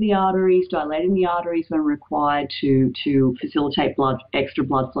health of the arteries, dilating the arteries when required to facilitate extra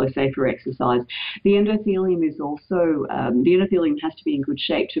blood flow, say for exercise. The endothelium is also the endothelium has to be in good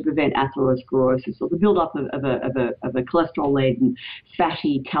shape to prevent atherosclerosis, or the buildup of a cholesterol-laden,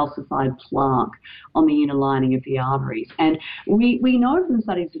 fatty, calcified plaque on the inner lining of the arteries. And we know from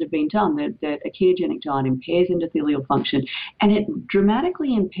studies that have been done that a ketogenic diet impairs endothelial function, and it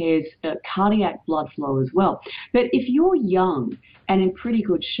dramatically impairs cardiac blood flow as well. But if you're young and in pretty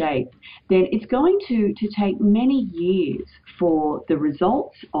good shape, then it's going to take many years for the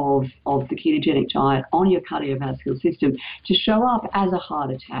results of the ketogenic diet on your cardiovascular system to show up as a heart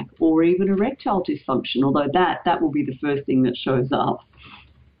attack or even erectile dysfunction, although that will be the first thing that shows up.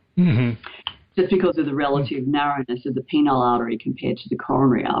 Mm-hmm. Just because of the relative narrowness of the penile artery compared to the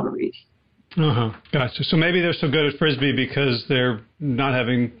coronary arteries. Gotcha. So maybe they're so good at Frisbee because they don't have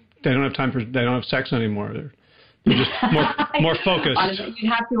sex anymore. They're just more focused. I don't know.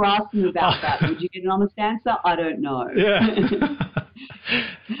 You'd have to ask them about that. Would you get an honest answer? I don't know. Yeah.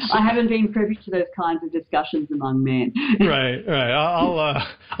 I haven't been privy to those kinds of discussions among men. Right.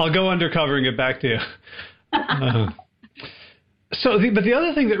 I'll go undercover and get back to you. But the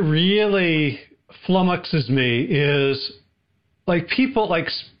other thing that really flummoxes me is like people like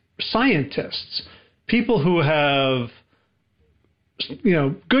scientists, people who have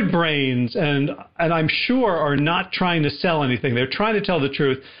good brains and I'm sure are not trying to sell anything. They're trying to tell the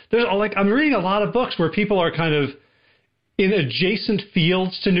truth. I'm reading a lot of books where people are kind of in adjacent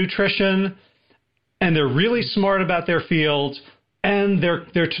fields to nutrition and they're really smart about their fields, and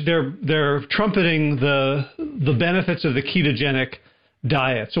they're trumpeting the benefits of the ketogenic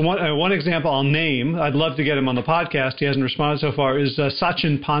diet. So one example I'll name, I'd love to get him on the podcast, he hasn't responded so far, is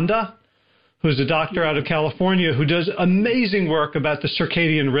Sachin Panda, who's a doctor out of California who does amazing work about the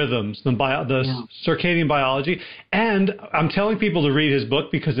circadian rhythms, the circadian biology. And I'm telling people to read his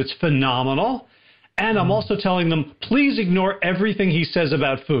book because it's phenomenal. And I'm also telling them, please ignore everything he says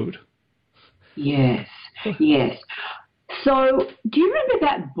about food. Yes, yes. So do you remember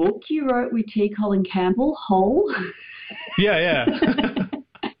that book you wrote with T. Colin Campbell, Whole? Yeah.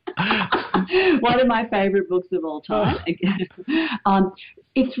 One of my favorite books of all time.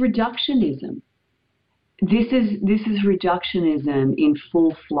 It's reductionism. This is reductionism in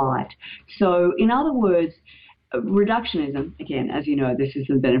full flight. So, in other words, reductionism, again, as you know, this is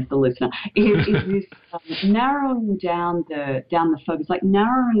the benefit of the listener, is this narrowing down the focus, like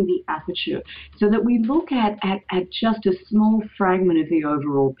narrowing the aperture, so that we look at just a small fragment of the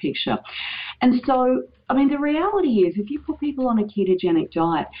overall picture. And so, I mean, the reality is, if you put people on a ketogenic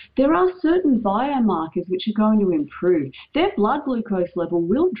diet, there are certain biomarkers which are going to improve. Their blood glucose level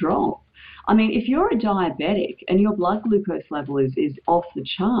will drop. I mean, if you're a diabetic and your blood glucose level is off the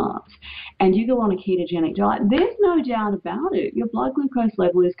charts and you go on a ketogenic diet, there's no doubt about it. Your blood glucose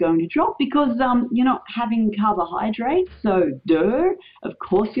level is going to drop because you're not having carbohydrates. So, of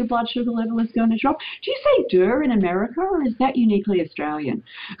course your blood sugar level is going to drop. Do you say in America, or is that uniquely Australian?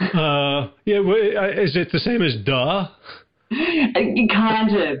 Is it the same as duh?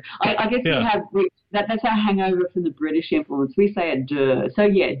 Kind of. I guess that's our hangover from the British influence. We say it duh. So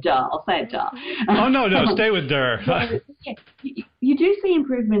yeah, duh. I'll say it duh. Oh no, stay with duh. Yeah, you do see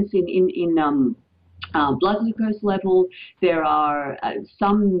improvements in blood glucose level. There are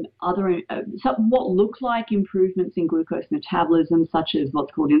some what look like improvements in glucose metabolism, such as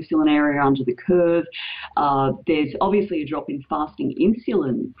what's called insulin area under the curve. There's obviously a drop in fasting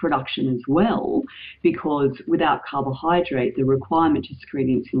insulin production as well, because without carbohydrate, the requirement to secrete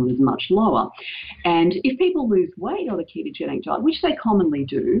insulin is much lower. And if people lose weight on a ketogenic diet, which they commonly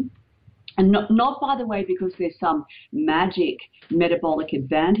do, and not, by the way, because there's some magic metabolic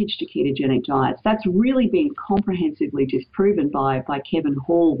advantage to ketogenic diets. That's really been comprehensively disproven by Kevin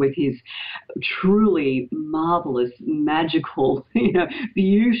Hall with his truly marvelous, magical,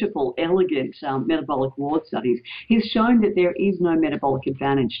 beautiful, elegant metabolic ward studies. He's shown that there is no metabolic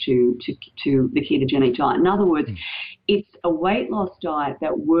advantage to the ketogenic diet. In other words, it's a weight loss diet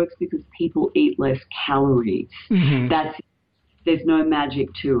that works because people eat less calories. Mm-hmm. There's no magic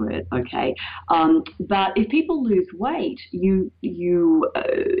to it, okay? But if people lose weight, you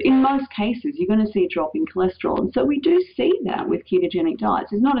in most cases, you're going to see a drop in cholesterol. And so we do see that with ketogenic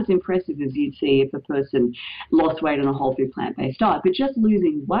diets. It's not as impressive as you'd see if a person lost weight on a whole food plant-based diet, but just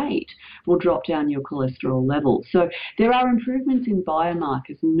losing weight will drop down your cholesterol level. So there are improvements in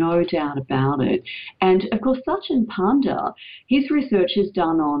biomarkers, no doubt about it. And, of course, Sachin Panda, his research is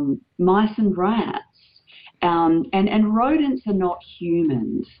done on mice and rats. And rodents are not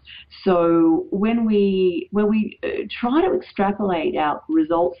humans. So when we try to extrapolate our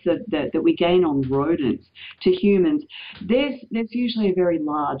results that we gain on rodents to humans, there's usually a very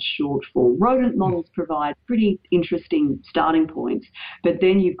large shortfall. Rodent models provide pretty interesting starting points, but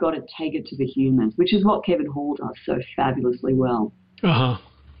then you've got to take it to the humans, which is what Kevin Hall does so fabulously well.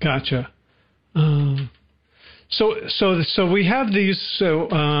 Gotcha. So we have these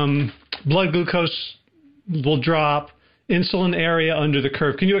blood glucose will drop, insulin area under the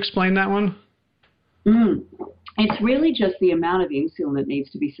curve. Can you explain that one? It's really just the amount of insulin that needs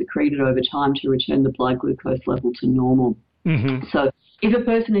to be secreted over time to return the blood glucose level to normal. Mm-hmm. So if a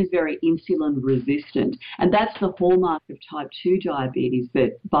person is very insulin resistant, and that's the hallmark of type 2 diabetes,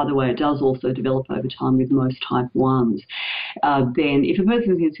 but by the way, it does also develop over time with most type 1s, then if a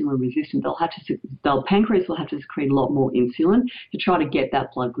person is insulin resistant, pancreas will have to secrete a lot more insulin to try to get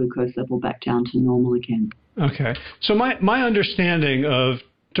that blood glucose level back down to normal again. Okay. So my understanding of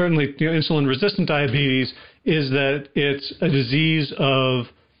certainly insulin-resistant diabetes is that it's a disease of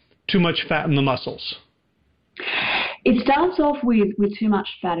too much fat in the muscles. It starts off with too much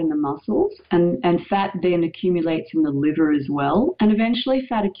fat in the muscles, and fat then accumulates in the liver as well, and eventually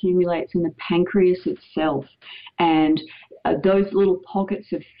fat accumulates in the pancreas itself. And those little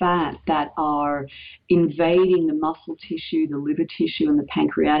pockets of fat that are invading the muscle tissue, the liver tissue, and the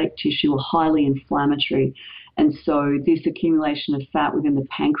pancreatic tissue are highly inflammatory. And so this accumulation of fat within the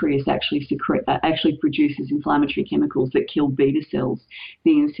pancreas actually produces inflammatory chemicals that kill beta cells,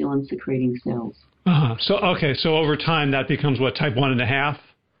 the insulin-secreting cells. So over time that becomes what, type 1.5?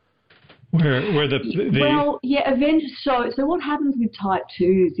 where the well, yeah, eventually. So what happens with type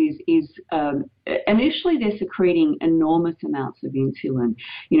 2s is initially they're secreting enormous amounts of insulin,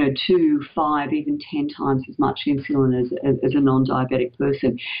 2, 5, even 10 times as much insulin as a non-diabetic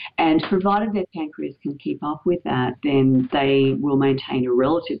person. And provided their pancreas can keep up with that, then they will maintain a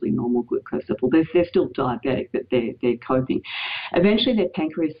relatively normal glucose level. They're still diabetic, but they're coping. Eventually their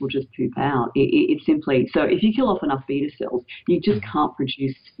pancreas will just poop out. It's simply, so if you kill off enough beta cells, you just can't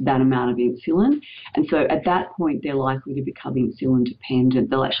produce that amount of insulin. And so at that point, they're likely to become insulin dependent.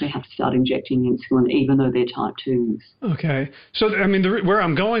 They'll actually have to start injecting insulin, even though they're type 2s. Okay. So, I mean, where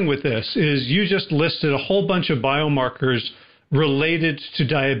I'm going with this is you just listed a whole bunch of biomarkers related to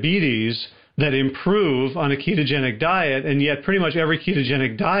diabetes that improve on a ketogenic diet, and yet pretty much every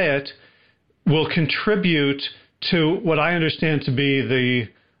ketogenic diet will contribute to what I understand to be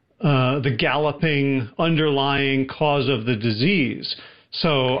the galloping underlying cause of the disease.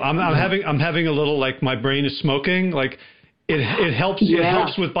 So I'm having a little, like, my brain is smoking. Like it helps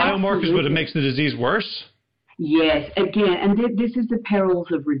with biomarkers, absolutely. But it makes the disease worse. Yes, again, and this is the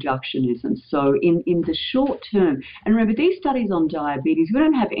perils of reductionism. So in the short term, and remember, these studies on diabetes, we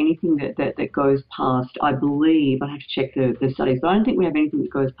don't have anything that goes past, I believe, I have to check the studies, but I don't think we have anything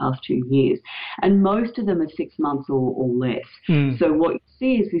that goes past 2 years. And most of them are 6 months or less. So what you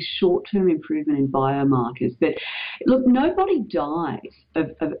see is this short-term improvement in biomarkers. But look, nobody dies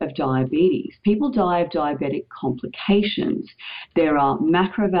of diabetes. People die of diabetic complications. There are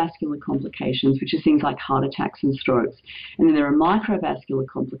macrovascular complications, which are things like heart attacks and strokes. And then there are microvascular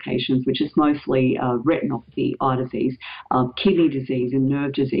complications, which is mostly retinopathy, eye disease, kidney disease and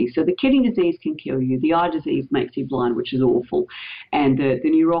nerve disease. So the kidney disease can kill you. The eye disease makes you blind, which is awful. And the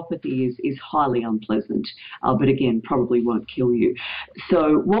neuropathy is highly unpleasant, but again, probably won't kill you.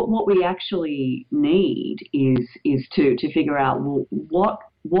 So what we actually need is to figure out, well,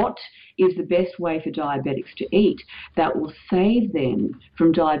 what is the best way for diabetics to eat that will save them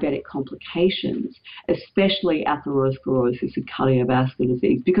from diabetic complications, especially atherosclerosis and cardiovascular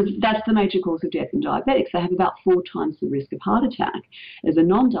disease, because that's the major cause of death in diabetics. They have about 4 times the risk of heart attack as a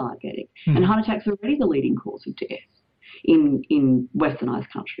non-diabetic, and heart attacks are already the leading cause of death in westernized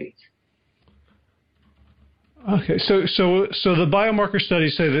countries. Okay, so the biomarker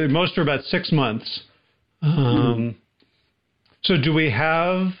studies say that most are about 6 months. So do we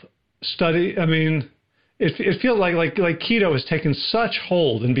have study? I mean, it feels like keto has taken such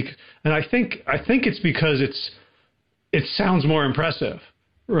hold, and I think it's because it sounds more impressive,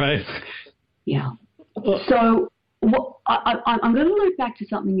 right? Yeah. So I'm going to loop back to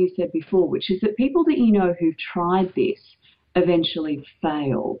something you said before, which is that people that you know who've tried this eventually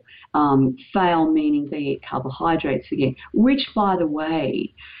fail. Fail meaning they eat carbohydrates again, which, by the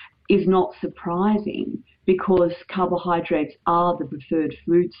way, is not surprising, because carbohydrates are the preferred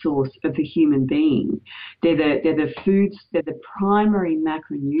food source of the human being. They're the primary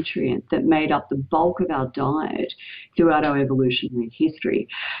macronutrient that made up the bulk of our diet throughout our evolutionary history.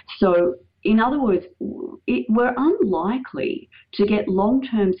 So, in other words, we're unlikely to get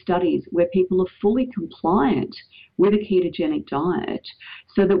long-term studies where people are fully compliant with a ketogenic diet,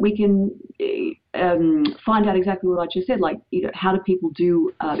 so that we can find out exactly what I just said, like, how do people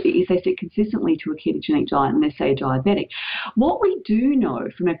do if they stick consistently to a ketogenic diet and they say diabetic. What we do know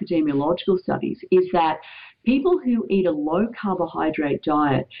from epidemiological studies is that people who eat a low carbohydrate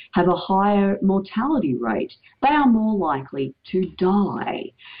diet have a higher mortality rate. They are more likely to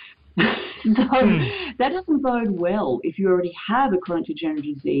die. So that doesn't bode well if you already have a chronic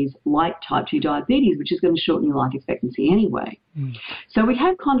degenerative disease like type 2 diabetes, which is going to shorten your life expectancy anyway. So we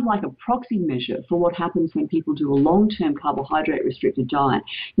have kind of like a proxy measure for what happens when people do a long-term carbohydrate restricted diet.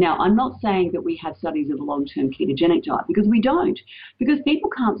 Now, I'm not saying that we have studies of a long-term ketogenic diet, because we don't, because people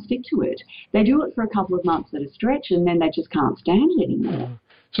can't stick to it. They do it for a couple of months at a stretch, and then they just can't stand it anymore.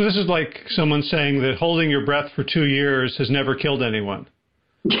 So this is like someone saying that holding your breath for 2 years has never killed anyone.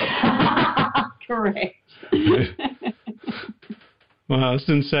 Correct. Wow, that's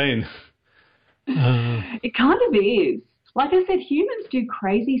insane. It kind of is. Like I said, humans do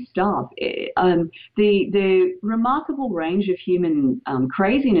crazy stuff. The remarkable range of human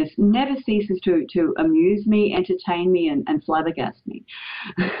craziness never ceases to amuse me, entertain me, and flabbergast me.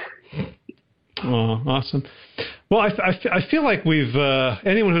 Oh, awesome. Well, I feel like we've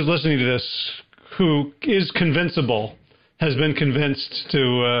anyone who's listening to this who is convincible has been convinced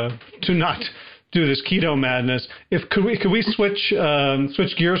to not do this keto madness. Could we switch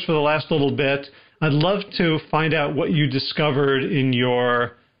gears for the last little bit? I'd love to find out what you discovered in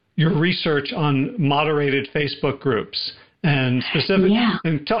your research on moderated Facebook groups, and specific. Yeah.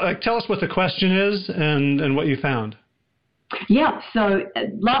 And tell us what the question is and what you found. Yeah, so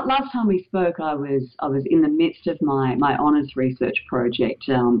last time we spoke, I was in the midst of my honours research project,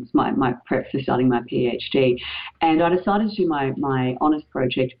 my prep for starting my PhD, and I decided to do my honours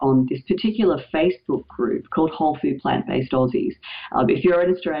project on this particular Facebook group called Whole Food Plant-Based Aussies. If you're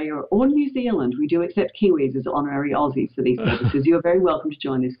in Australia or New Zealand, we do accept Kiwis as honorary Aussies for these purposes. You're very welcome to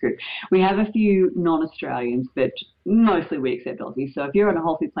join this group. We have a few non-Australians, but mostly we accept Aussies. So if you're on a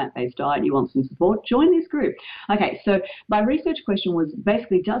whole food plant-based diet and you want some support, join this group. Okay, so my research question was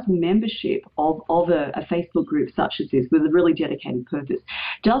basically, does membership of a Facebook group such as this with a really dedicated purpose,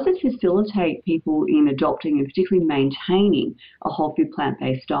 does it facilitate people in adopting and particularly maintaining a whole food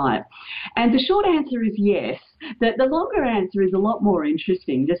plant-based diet? And the short answer is yes. The longer answer is a lot more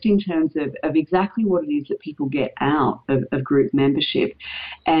interesting, just in terms of exactly what it is that people get out of group membership.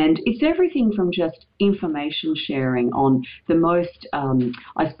 And it's everything from just information sharing on the most,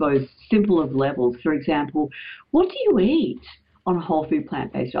 I suppose, simple of levels. For example, what do you eat on a whole food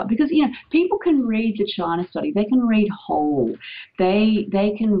plant-based diet? Because, people can read the China study, they can read Whole, they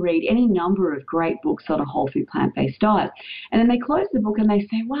can read any number of great books on a whole food plant-based diet, and then they close the book and they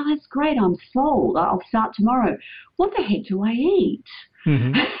say, well, that's great, I'm sold, I'll start tomorrow. What the heck do I eat?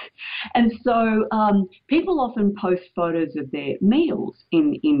 Mm-hmm. And so people often post photos of their meals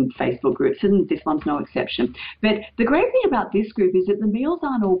in Facebook groups, and this one's no exception. But the great thing about this group is that the meals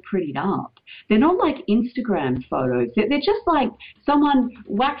aren't all prettied up. They're not like Instagram photos. They're just like someone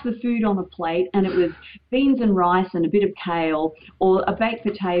whacked the food on a plate and it was beans and rice and a bit of kale, or a baked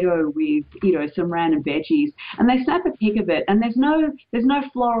potato with, some random veggies, and they snap a pic of it, and there's no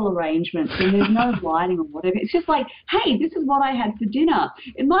floral arrangements and there's no lighting or whatever. It's just like, hey, this is what I had for dinner.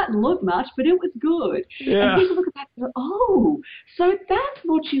 It might look much, but it was good. Yeah. And people look at that and go, oh, so that's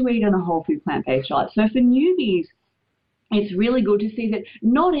what you eat on a whole food plant-based diet. So for newbies, it's really good to see that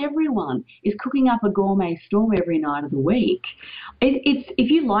not everyone is cooking up a gourmet storm every night of the week. If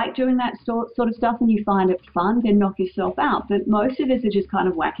you like doing that sort of stuff and you find it fun, then knock yourself out. But most of us are just kind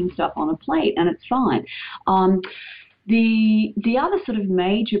of whacking stuff on a plate, and it's fine. The other sort of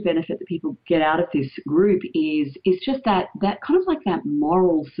major benefit that people get out of this group is just that kind of like that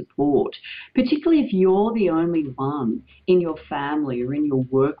moral support, particularly if you're the only one in your family or in your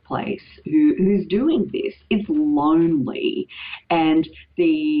workplace who's doing this. It's lonely, and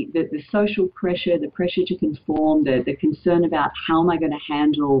the social pressure, the pressure to conform, the concern about how am I going to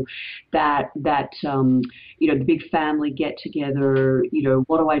handle that the big family get together,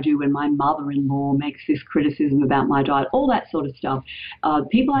 what do I do when my mother-in-law makes this criticism about my diet, all that sort of stuff.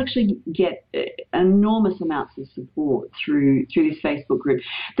 People actually get enormous amounts of support through this Facebook group.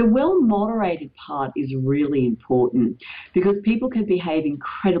 The well-moderated part is really important, because people can behave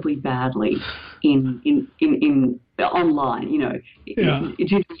incredibly badly in online, due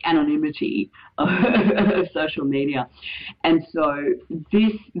to the anonymity of social media. And so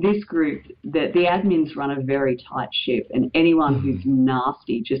this group, the admins run a very tight ship, and anyone who's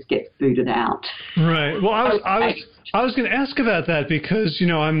nasty just gets booted out. Right. Well, I was going to ask about that, because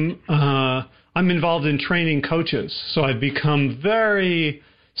I'm involved in training coaches, so I've become very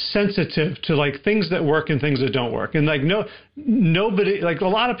sensitive to like things that work and things that don't work. And like nobody, like a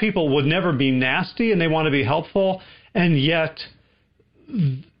lot of people would never be nasty and they want to be helpful, and yet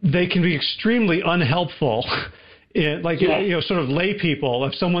they can be extremely unhelpful. Sort of lay people.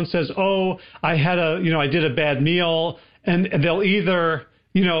 If someone says, "Oh, I did a bad meal," and they'll either,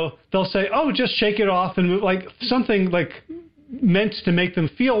 they'll say, "Oh, just shake it off," and like something like meant to make them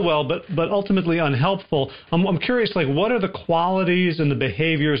feel well, but ultimately unhelpful. I'm curious, like, what are the qualities and the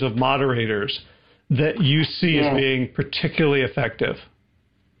behaviors of moderators that you see as being particularly effective?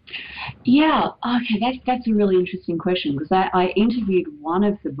 Yeah, okay, that's a really interesting question, because I interviewed one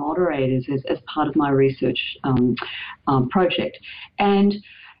of the moderators as part of my research project, and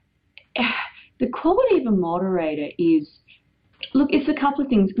the quality of a moderator is, look, it's a couple of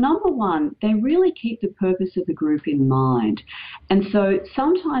things. Number one, they really keep the purpose of the group in mind. And so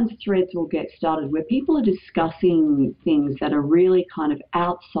sometimes threads will get started where people are discussing things that are really kind of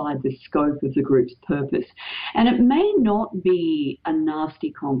outside the scope of the group's purpose. And it may not be a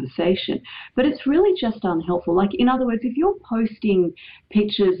nasty conversation, but it's really just unhelpful. Like, in other words, if you're posting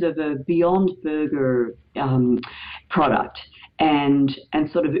pictures of a Beyond Burger product, and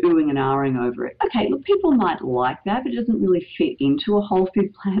sort of oohing and ahhing over it. Okay, look, people might like that, but it doesn't really fit into a whole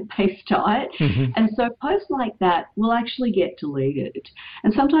food plant-based diet. Mm-hmm. And so posts like that will actually get deleted.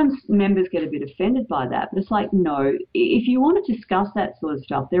 And sometimes members get a bit offended by that, but it's like, no, if you want to discuss that sort of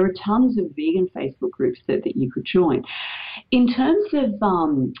stuff, there are tons of vegan Facebook groups that you could join. In terms of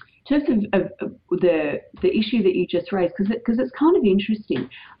the issue that you just raised, because it's kind of interesting,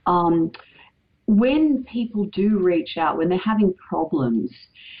 when people do reach out, when they're having problems,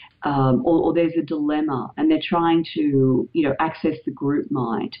 or there's a dilemma and they're trying to, access the group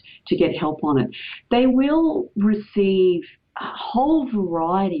mind to get help on it, they will receive a whole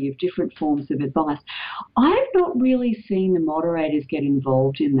variety of different forms of advice. I've not really seen the moderators get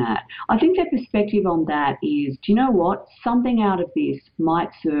involved in that. I think their perspective on that is, do you know what? Something out of this might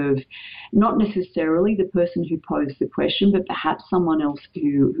serve not necessarily the person who posed the question, but perhaps someone else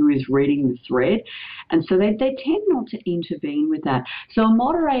who is reading the thread. And so they tend not to intervene with that. So a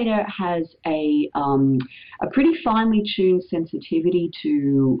moderator has a pretty finely tuned sensitivity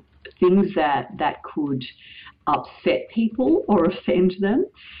to things that could upset people or offend them,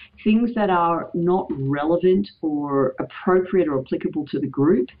 things that are not relevant or appropriate or applicable to the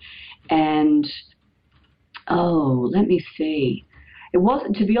group. And, let me see. It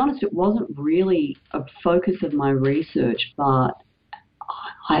wasn't, to be honest, it wasn't really a focus of my research, but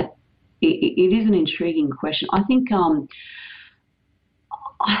it is an intriguing question. I think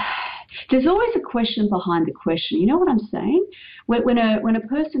there's always a question behind the question. You know what I'm saying? When a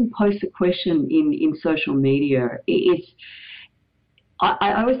person posts a question in social media,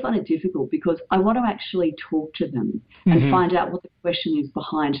 I always find it difficult because I want to actually talk to them and find out what the question is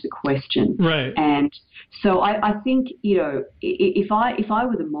behind the question. Right. And so I think, if I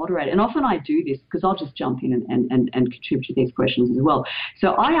were the moderator, and often I do this because I'll just jump in and contribute to these questions as well.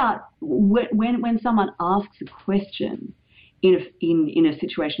 So when someone asks a question in a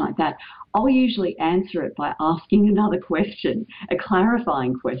situation like that, I'll usually answer it by asking another question, a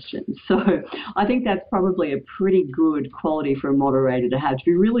clarifying question. So I think that's probably a pretty good quality for a moderator to have, to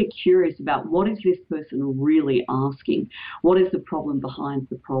be really curious about what is this person really asking? What is the problem behind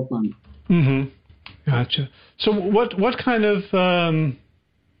the problem? Gotcha. So what kind of, do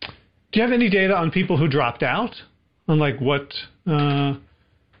you have any data on people who dropped out? On like what,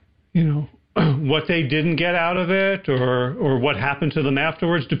 what they didn't get out of it, or what happened to them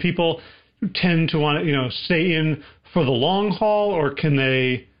afterwards? Do people tend to want to, stay in for the long haul, or can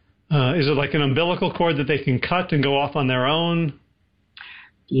they, is it like an umbilical cord that they can cut and go off on their own?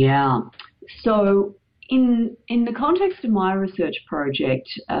 Yeah. So in the context of my research project,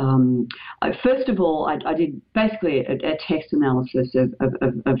 first of all, I did basically a text analysis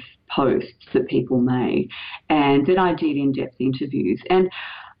of posts that people made, and then I did in-depth interviews. And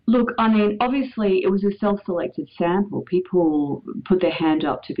look, I mean, obviously it was a self-selected sample. People put their hand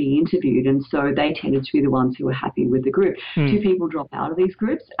up to be interviewed, and so they tended to be the ones who were happy with the group. Do people drop out of these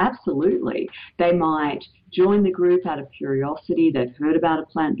groups? Absolutely. They might join the group out of curiosity. They've heard about a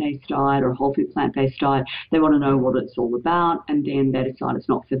plant-based diet or a whole food plant-based diet. They want to know what it's all about, and then they decide it's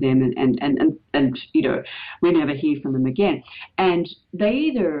not for them, and we never hear from them again. And they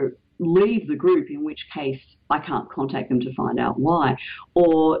either leave the group, in which case I can't contact them to find out why,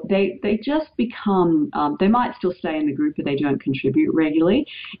 or they just become, they might still stay in the group, but they don't contribute regularly,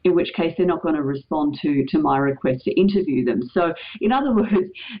 in which case they're not going to respond to my request to interview them. So in other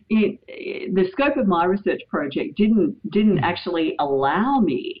words, the scope of my research project didn't actually allow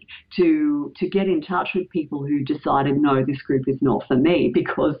me to get in touch with people who decided, no, this group is not for me,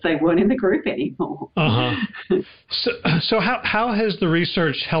 because they weren't in the group anymore. So how has the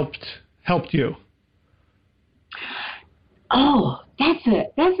research helped you? Oh, that's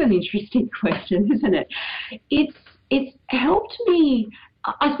an interesting question, isn't it? It's helped me.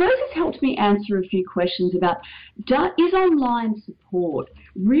 I suppose it's helped me answer a few questions about, is online support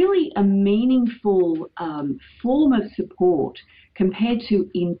really a meaningful form of support compared to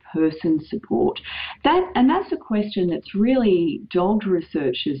in-person support? That's a question that's really dogged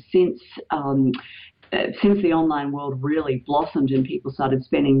researchers since the online world really blossomed and people started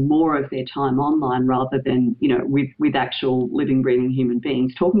spending more of their time online rather than, with actual living, breathing human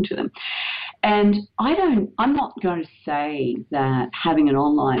beings talking to them. And I'm not going to say that having an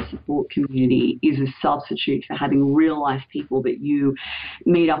online support community is a substitute for having real life people that you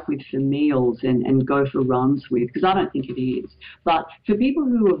meet up with for meals and go for runs with, because I don't think it is. But for people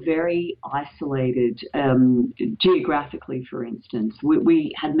who are very isolated, geographically, for instance,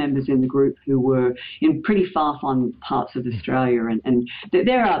 we had members in the group who were in pretty far-flung parts of Australia, and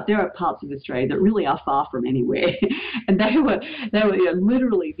there are parts of Australia that really are far from anywhere, and they were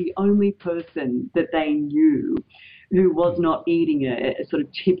literally the only person that they knew who was not eating a sort of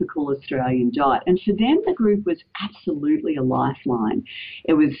typical Australian diet. And for them, the group was absolutely a lifeline.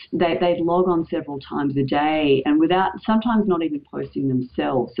 It was they'd log on several times a day, and without sometimes not even posting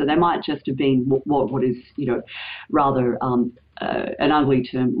themselves. So they might just have been what is rather an ugly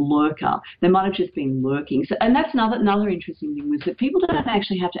term, lurker. They might have just been lurking. So, and that's another interesting thing, was that people don't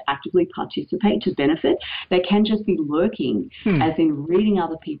actually have to actively participate to benefit. They can just be lurking, as in reading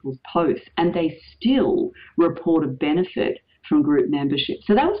other people's posts, and they still report a benefit from group membership.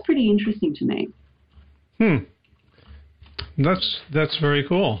 So that was pretty interesting to me. That's very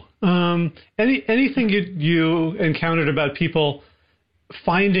cool. Anything you encountered about people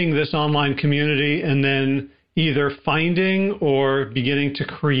finding this online community and then either finding or beginning to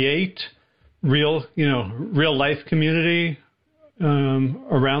create real life community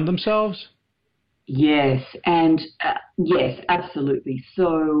around themselves? Yes, and yes, absolutely.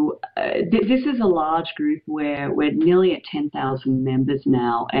 So this is a large group where we're nearly at 10,000 members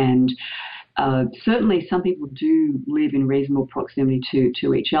now, and certainly some people do live in reasonable proximity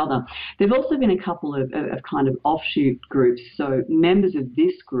to each other. There have also been a couple of kind of offshoot groups. So members of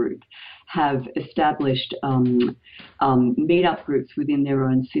this group have established meetup groups within their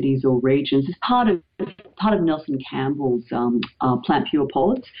own cities or regions as part of Nelson Campbell's Plant Pure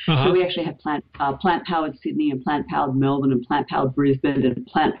Pods. So we actually have Plant Powered Sydney and Plant Powered Melbourne and Plant Powered Brisbane and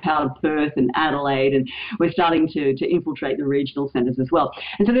Plant Powered Perth and Adelaide, and we're starting to infiltrate the regional centres as well.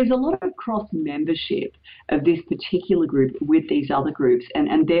 And so there's a lot of cross membership of this particular group with these other groups,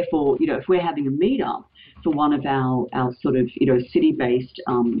 and therefore, if we're having a meetup for one of our sort of city-based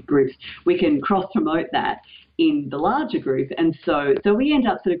groups, we can cross-promote that in the larger group. And so we end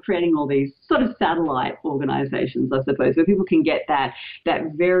up sort of creating all these sort of satellite organisations, I suppose, where people can get that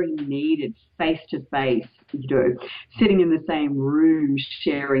very needed face-to-face, sitting in the same room,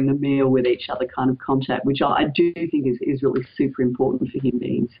 sharing the meal with each other kind of contact, which I do think is really super important for human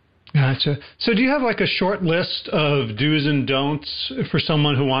beings. Gotcha. So do you have like a short list of do's and don'ts for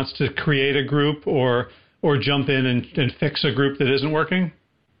someone who wants to create a group or jump in and fix a group that isn't working?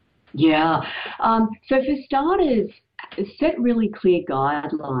 Yeah. So for starters, set really clear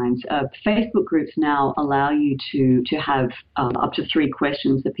guidelines. Facebook groups now allow you to have up to 3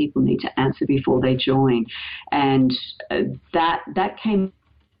 questions that people need to answer before they join, and that came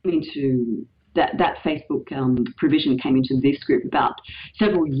into that Facebook provision came into this group about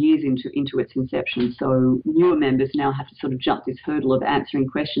several years into its inception. So newer members now have to sort of jump this hurdle of answering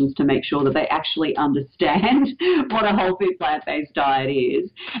questions to make sure that they actually understand what a whole food plant-based diet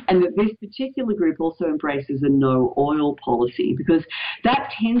is, and that this particular group also embraces a no oil policy, because that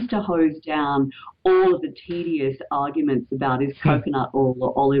tends to hose down all of the tedious arguments about is coconut oil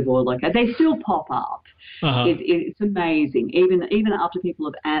or olive oil okay. They still pop up. It's amazing. Even after people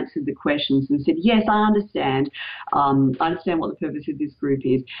have answered the questions and said, yes, I understand what the purpose of this group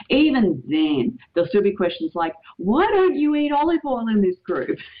is, even then there'll still be questions like, why don't you eat olive oil in this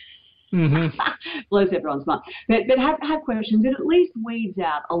group? Blows everyone's mind. But have questions. It at least weeds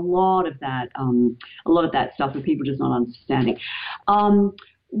out a lot of that stuff that people just not understanding.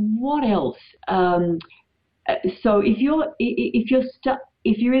 What else? So if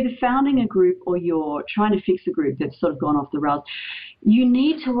you're either founding a group or you're trying to fix a group that's sort of gone off the rails, you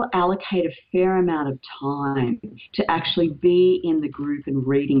need to allocate a fair amount of time to actually be in the group and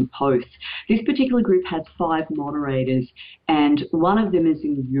reading posts. This particular group has 5 moderators, and one of them is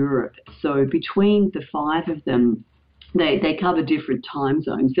in Europe. So between the 5 of them, they cover different time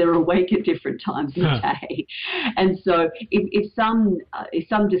zones. They're awake at different times of the day. And so if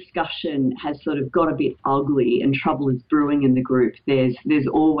some discussion has sort of got a bit ugly and trouble is brewing in the group, there's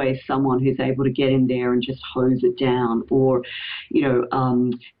always someone who's able to get in there and just hose it down, or,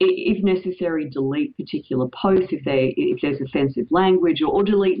 if necessary, delete particular posts if there's offensive language, or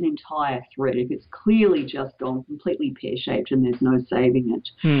delete an entire thread if it's clearly just gone completely pear-shaped and there's no saving it.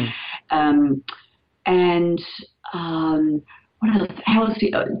 And what else? How else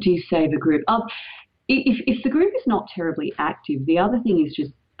do you save a group? If the group is not terribly active, the other thing is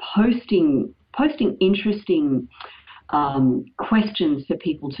just posting interesting questions for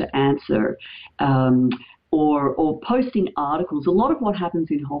people to answer, or posting articles. A lot of what happens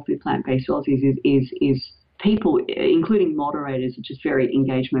in whole food plant-based policies is people, including moderators, which is very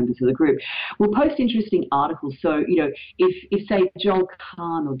engaged members of the group, will post interesting articles. So, if say Joel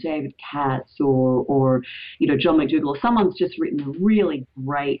Kahn or David Katz or John McDougall, or someone's just written a really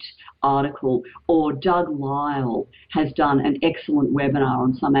great article, or Doug Lyle has done an excellent webinar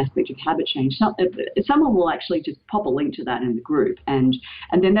on some aspect of habit change, someone will actually just pop a link to that in the group, and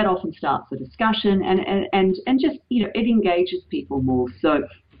then that often starts a discussion, and just, it engages people more. So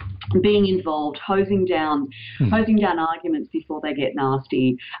being involved, hosing down arguments before they get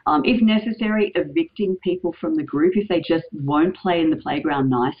nasty. If necessary, evicting people from the group if they just won't play in the playground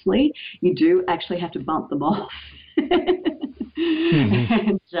nicely. You do actually have to bump them off.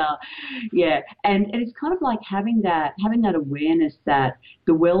 And it's kind of like having that awareness that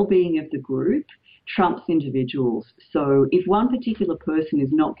the well-being of the group trumps individuals. So if one particular person is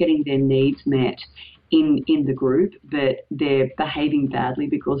not getting their needs met in the group, but they're behaving badly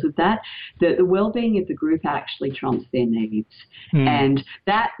because of that, the well-being of the group actually trumps their needs. And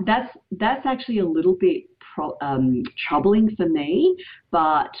that's actually a little bit troubling for me,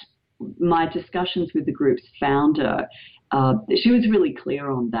 but my discussions with the group's founder, she was really clear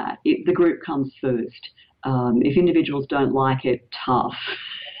on that. The group comes first. If individuals don't like it, tough.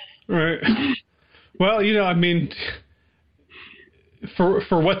 Right. Well, I mean, for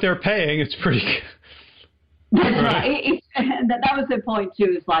what they're paying, it's pretty. Right. That was her point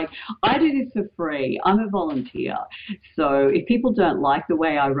too. It's like, I do this for free. I'm a volunteer. So if people don't like the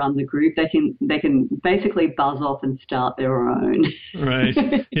way I run the group, they can basically buzz off and start their own. Right.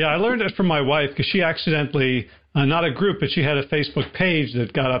 Yeah, I learned it from my wife because she accidentally, not a group, but she had a Facebook page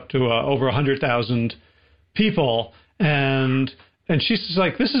that got up to over 100,000 people. And she's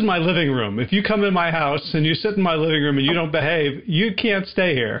like, this is my living room. If you come in my house and you sit in my living room and you don't behave, you can't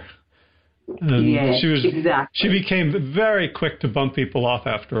stay here. And yes, exactly. She became very quick to bump people off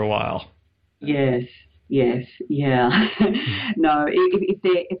after a while. Yes, yeah. No, if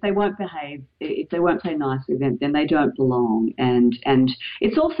they won't behave, if they won't play nicely, then they don't belong. And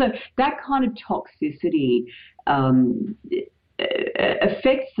it's also that kind of toxicity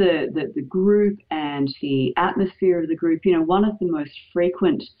affects the group and the atmosphere of the group. One of the most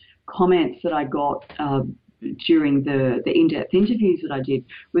frequent comments that I got during the in-depth interviews that I did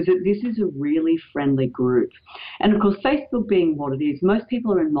was that this is a really friendly group. And of course, Facebook being what it is, most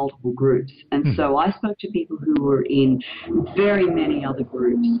people are in multiple groups. And so I spoke to people who were in very many other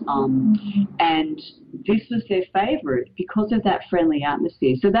groups. And this was their favorite because of that friendly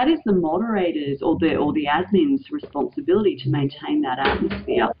atmosphere. So that is the moderators or the admin's responsibility to maintain that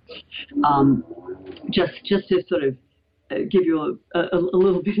atmosphere. Just to sort of give you a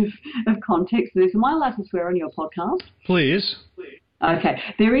little bit of context to this. Am I allowed to swear on your podcast? Please. Okay.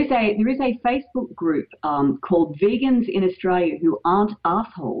 There is a Facebook group called Vegans in Australia Who Aren't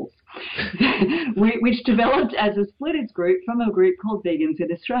Assholes, which developed as a splitted group from a group called Vegans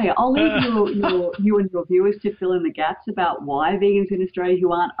in Australia. I'll leave you and your viewers to fill in the gaps about why Vegans in Australia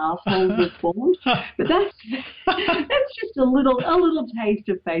Who Aren't Assholes was formed. But that's just a little taste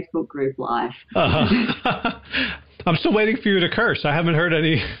of Facebook group life. I'm still waiting for you to curse. I haven't heard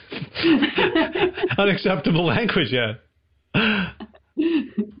any unacceptable language yet.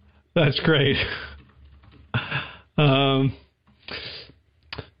 That's great.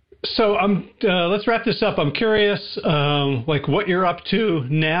 So let's wrap this up. I'm curious, like what you're up to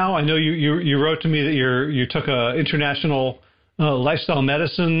now. I know you wrote to me that you took a international lifestyle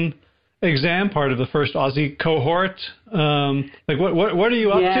medicine exam, part of the first Aussie cohort. Like what are you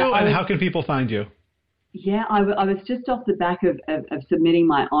up to, and how can people find you? Yeah, I was just off the back of submitting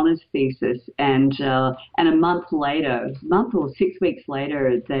my honours thesis, and a month or 6 weeks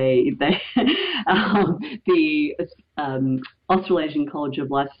later, the Australasian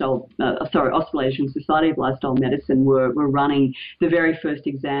Australasian Society of Lifestyle Medicine were running the very first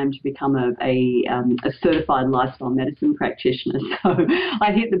exam to become a certified lifestyle medicine practitioner. So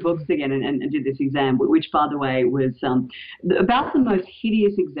I hit the books again and did this exam, which, by the way, was about the most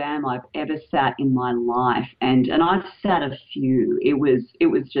hideous exam I've ever sat in my life, and I've sat a few. It was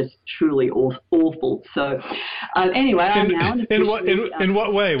just truly awful. So anyway, I'm now in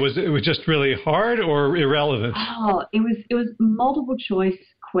what way was it? Was just really hard or irrelevant? Oh, it was multiple choice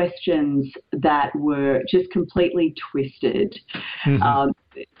questions that were just completely twisted.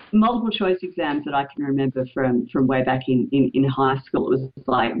 Multiple choice exams that I can remember from way back in high school. It was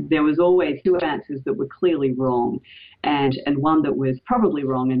like there was always two answers that were clearly wrong, and one that was probably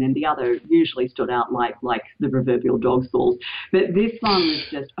wrong, and then the other usually stood out like the proverbial dog's balls. But this one was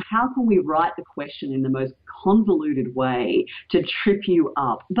just, how can we write the question in the most convoluted way to trip you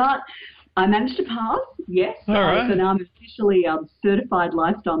up? But I managed to pass, yes. All right. So now I'm officially a certified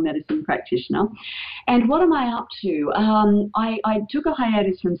lifestyle medicine practitioner. And what am I up to? I took a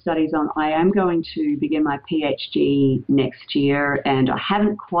hiatus from studies on. I am going to begin my PhD next year, and I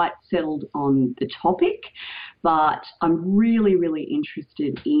haven't quite settled on the topic, but I'm really, really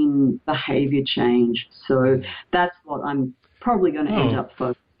interested in behaviour change. So that's what I'm probably going to end up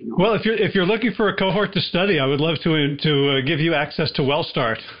focusing on. Well, if you're looking for a cohort to study, I would love to give you access to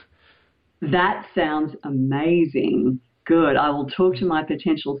WellStart. That sounds amazing, Good. I will talk to my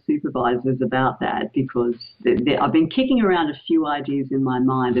potential supervisors about that because I've been kicking around a few ideas in my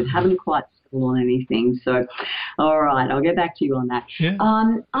mind and haven't quite settled on anything. So, all right, I'll get back to you on that. Yeah.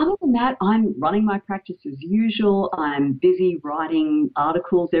 Other than that, I'm running my practice as usual. I'm busy writing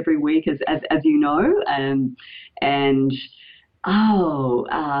articles every week, as you know, I'm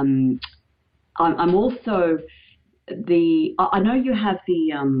also I know you have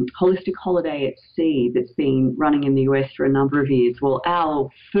the Holistic Holiday at Sea that's been running in the US for a number of years. Well, our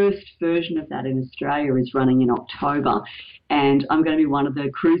first version of that in Australia is running in October, and I'm going to be one of the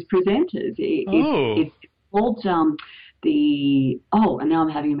cruise presenters. It's called and now I'm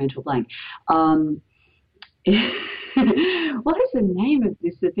having a mental blank. What is the name of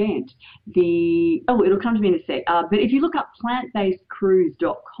this event? It'll come to me in a sec. But if you look up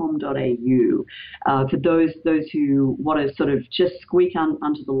plantbasedcruise.com.au, for those who want to sort of just squeak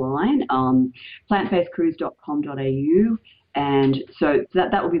under the line, plantbasedcruise.com.au. And so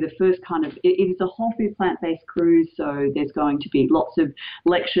that will be the first kind of, it is a whole food plant-based cruise, so there's going to be lots of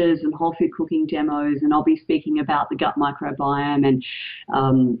lectures and whole food cooking demos, and I'll be speaking about the gut microbiome and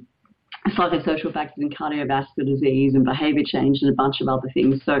psychosocial factors in cardiovascular disease and behaviour change and a bunch of other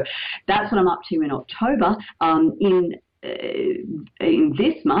things. So that's what I'm up to in October. In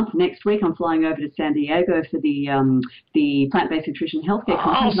this month, next week, I'm flying over to San Diego for the Plant-Based Nutrition Healthcare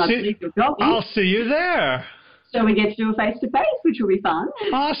Conference. I'll see you there. So we get to do a face-to-face, which will be fun.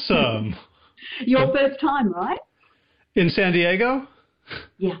 Awesome. Your first time, right? In San Diego?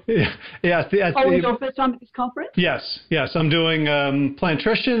 Yeah. Your first time at this conference? Yes. I'm doing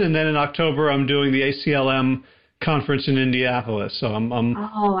Plantrition, and then in October I'm doing the ACLM conference in Indianapolis. So I'm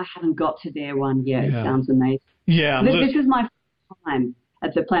I haven't got to their one yet. Yeah. It sounds amazing. Yeah. This is my first time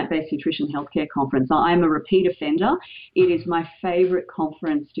at the Plant-Based Nutrition Healthcare Conference. I'm a repeat offender. It is my favorite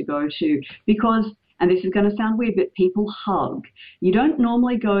conference to go to because, and this is going to sound weird, but people hug. You don't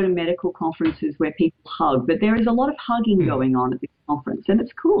normally go to medical conferences where people hug, but there is a lot of hugging going on at this conference, and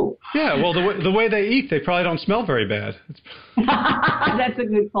it's cool. Yeah, well, the way they eat, they probably don't smell very bad. That's a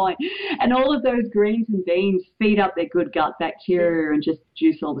good point. And all of those greens and beans feed up their good gut bacteria and just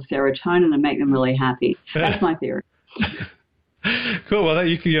juice all the serotonin and make them really happy. That's my theory. Cool. Well,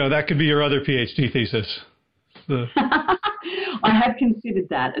 that could be your other PhD thesis. I have considered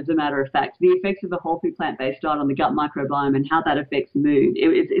that, as a matter of fact, the effects of a whole food plant-based diet on the gut microbiome and how that affects mood.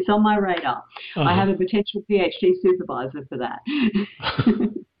 It's on my radar. Uh-huh. I have a potential PhD supervisor for that.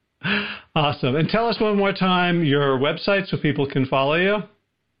 Awesome. And tell us one more time your website so people can follow you.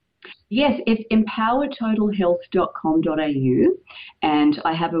 Yes, it's empowertotalhealth.com.au, and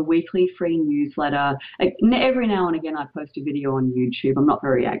I have a weekly free newsletter. Every now and again I post a video on YouTube. I'm not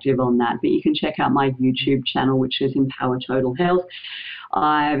very active on that, but you can check out my YouTube channel, which is Empower Total Health.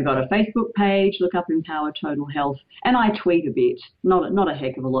 I've got a Facebook page, look up Empower Total Health, and I tweet a bit, not a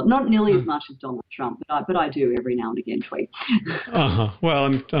heck of a lot, not nearly as much as Donald Trump, but I do every now and again tweet. Well,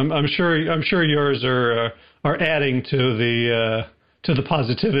 I'm sure yours are adding to the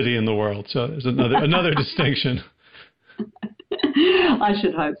positivity in the world. So there's another distinction. I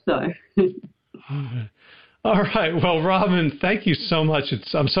should hope so. All right. Well, Robin, thank you so much.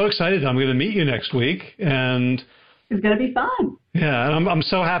 I'm so excited. I'm going to meet you next week, and it's going to be fun. Yeah, and I'm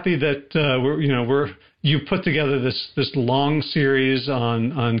so happy that you put together this long series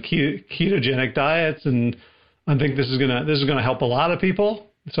on ketogenic diets, and I think this is gonna help a lot of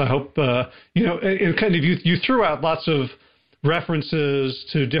people. So I hope and kind of you threw out lots of references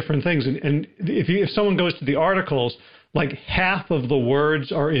to different things, and if someone goes to the articles, like half of the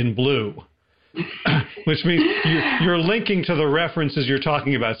words are in blue, which means you're linking to the references you're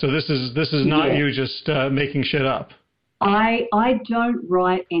talking about. So this is not you just making shit up. I don't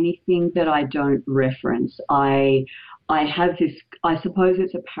write anything that I don't reference. I have this, I suppose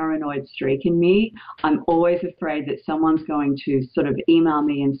it's a paranoid streak in me. I'm always afraid that someone's going to sort of email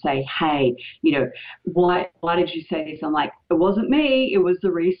me and say, hey, why did you say this? I'm like, it wasn't me, it was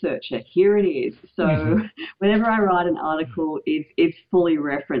the researcher. Here it is. So whenever I write an article, it's fully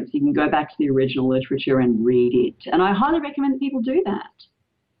referenced. You can go back to the original literature and read it. And I highly recommend that people do that.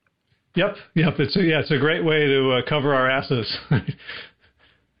 Yep. It's a great way to cover our asses.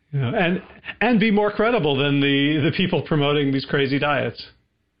 And be more credible than the people promoting these crazy diets.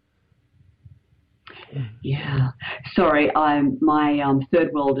 Yeah. Sorry, my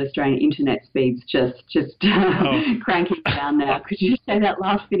third world Australian internet speed's just cranking down now. Could you say that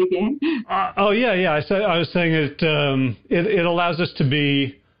last bit again? Yeah. I was saying it allows us to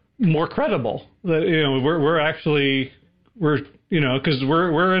be more credible. That we're because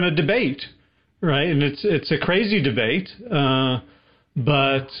we're in a debate, right? And it's a crazy debate.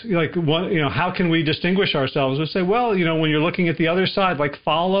 But how can we distinguish ourselves? We say, well, when you're looking at the other side,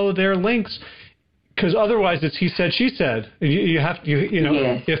 follow their links, because otherwise it's he said, she said. You have to,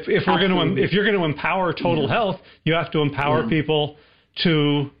 yes, if you're going to empower total health, you have to empower people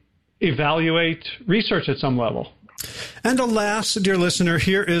to evaluate research at some level. And alas, dear listener,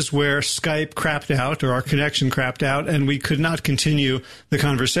 here is where Skype crapped out, or our connection crapped out, and we could not continue the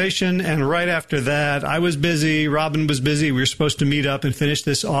conversation. And right after that, I was busy, Robin was busy. We were supposed to meet up and finish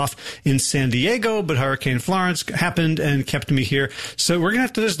this off in San Diego, but Hurricane Florence happened and kept me here. So we're going to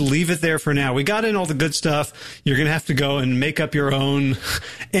have to just leave it there for now. We got in all the good stuff. You're going to have to go and make up your own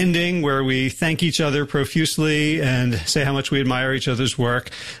ending where we thank each other profusely and say how much we admire each other's work,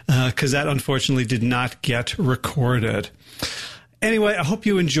 because that unfortunately did not get recorded. Anyway, I hope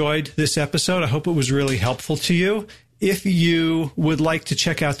you enjoyed this episode. I hope it was really helpful to you. If you would like to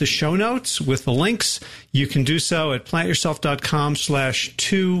check out the show notes with the links, you can do so at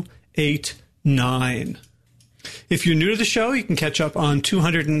plantyourself.com/289. If you're new to the show, you can catch up on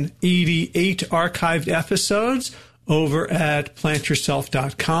 288 archived episodes over at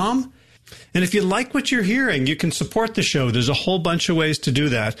plantyourself.com. And if you like what you're hearing, you can support the show. There's a whole bunch of ways to do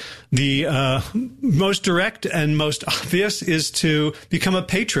that. The most direct and most obvious is to become a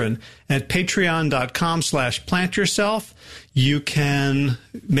patron at patreon.com/plantyourself. You can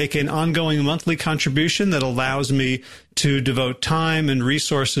make an ongoing monthly contribution that allows me to devote time and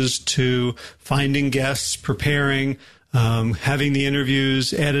resources to finding guests, preparing, having the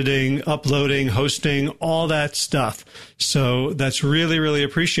interviews, editing, uploading, hosting, all that stuff. So that's really, really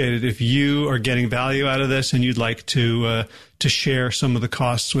appreciated if you are getting value out of this and you'd like to share some of the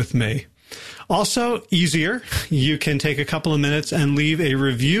costs with me. Also, easier, you can take a couple of minutes and leave a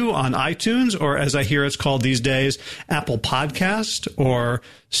review on iTunes, or as I hear it's called these days, Apple Podcast or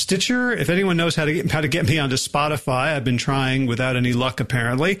Stitcher. If anyone knows how to get me onto Spotify, I've been trying without any luck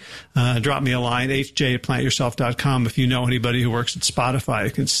apparently. Drop me a line, hj@plantyourself.com. If you know anybody who works at Spotify,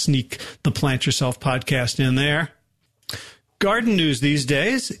 you can sneak the Plant Yourself podcast in there. Garden news these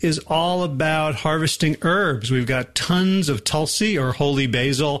days is all about harvesting herbs. We've got tons of Tulsi or holy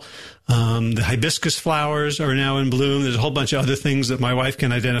basil. The hibiscus flowers are now in bloom. There's a whole bunch of other things that my wife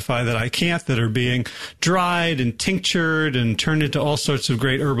can identify that I can't, that are being dried and tinctured and turned into all sorts of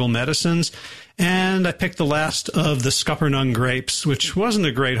great herbal medicines. And I picked the last of the Scuppernong grapes, which wasn't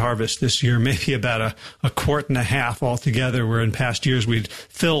a great harvest this year, maybe about a quart and a half altogether, where in past years we'd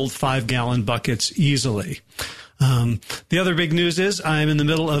filled 5-gallon buckets easily. The other big news is I'm in the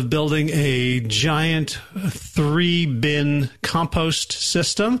middle of building a giant 3-bin compost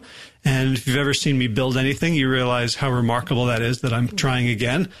system. And if you've ever seen me build anything, you realize how remarkable that is, that I'm trying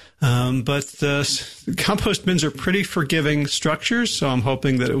again. But compost bins are pretty forgiving structures, so I'm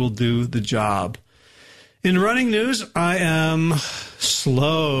hoping that it will do the job. In running news, I am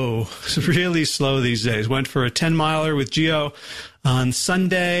slow, really slow these days. Went for a 10-miler with Gio on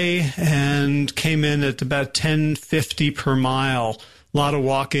Sunday and came in at about 10:50 per mile. A lot of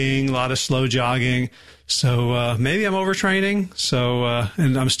walking, a lot of slow jogging. So maybe I'm overtraining. So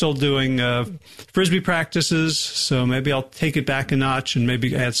and I'm still doing Frisbee practices. So maybe I'll take it back a notch and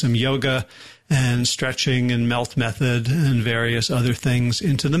maybe add some yoga and stretching and melt method and various other things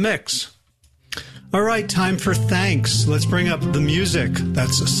into the mix. All right, time for thanks. Let's bring up the music.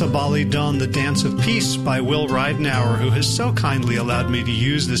 That's Sabali Dawn, The Dance of Peace by Will Ridenauer, who has so kindly allowed me to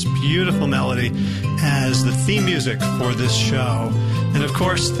use this beautiful melody as the theme music for this show. And of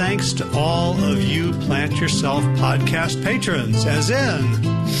course, thanks to all of you Plant Yourself podcast patrons, as in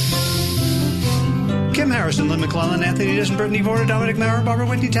Kim Harrison, Lynn McClellan, Anthony Disson, Brittany Porter, Dominic Maurer, Barbara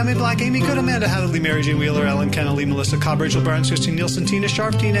Whitney, Tammy Black, Amy Good, Amanda Hadley, Mary Jane Wheeler, Ellen Kennelly, Melissa Cobb, Rachel Burns, Christine Nielsen, Tina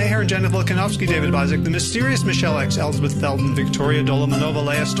Sharp, Tina Aher, Jennifer Volkanovsky, David Bozick, The Mysterious Michelle X, Elizabeth Feldman, Victoria Dolomanova,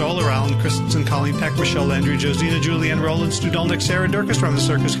 Leah Stoller, Alan Christensen, Colleen Peck, Michelle Landry, Josina, Julianne Rowland, Stu Dolnick, Sarah Durkis from the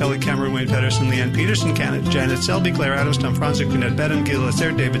Circus, Kelly Cameron, Wayne Pedersen, Leanne Peterson, Janet Selby, Claire Adams, Tom Franzik, Jeanette Bedham, Gil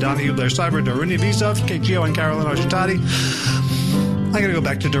Lacer, David Donahue, Blair Cyber, Dorunia Vizov, Kate Gio, and Carolyn Argentati. I'm going to go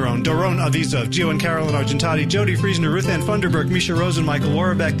back to Doron Avizov, Gio and Carolyn Argentati, Jody Friesner, Ruth Ann Funderburg, Misha Rosen, Michael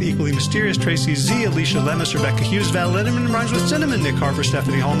Warbeck, The Equally Mysterious, Tracy Z, Alicia Lemus, Rebecca Hughes, Val Lindemann, Rhymes with Cinnamon, Nick Harper,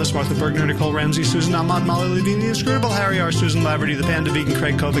 Stephanie Holness, Martha Bergner, Nicole Ramsey, Susan Ahmad, Molly Levine, Scribble, Harry R., Susan Laverty, The Panda Vegan,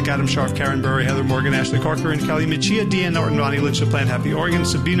 Craig Kovic, Adam Scharf, Karen Burry, Heather Morgan, Ashley Corcoran, Kelly Michia, Deanne Norton, Ronnie Lynch of Plant Happy Oregon,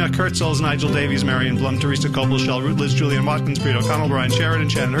 Sabina Kurtzels, Nigel Davies, Marion Blum, Teresa Copel, Ruth Liz, Julian Watkins, Breed O'Connell, Brian Sheridan,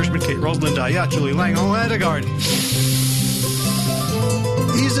 Shannon Hirschman, Kate Rosalind, Ayat, Julie Lang, Edegard.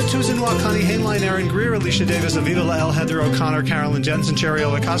 He's a Susan Connie Hainline, Aaron Greer, Alicia Davis, Aviva Lael, Heather O'Connor, Carolyn Jensen, Cherry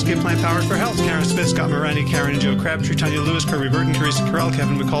Olakoski, Plant Powered for Health, Karen Smith, Scott Morani, Karen and Joe Crabtree, Tanya Lewis, Kirby Burton, Teresa Carell,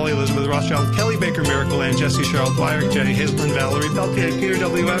 Kevin McCauley, Elizabeth Rothschild, Kelly Baker, Miracle Land, Jesse Cheryl Dwyer, Jenny Hazelton, Valerie Peltier, Peter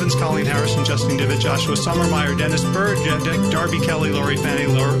W. Evans, Colleen Harrison, Justin Divitt, Joshua Sommermeyer, Dennis Bird, Darby Kelly, Lori Fanny,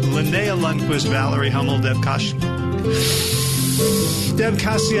 Linnea Lundquist, Valerie Hummel, Deb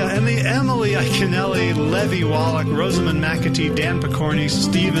Cassia, Emily Iaconelli, Levy Wallach, Rosamund McAtee, Dan Picorni,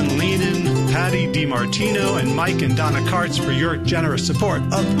 Stephen Leenan, Patty DiMartino, and Mike and Donna Kartz for your generous support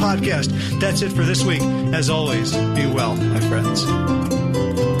of the podcast. That's it for this week. As always, be well, my friends.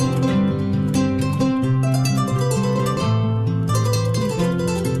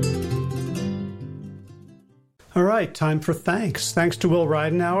 All right, time for thanks. Thanks to Will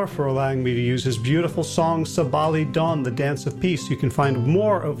Ridenauer for allowing me to use his beautiful song Sabali Dawn, The Dance of Peace. You can find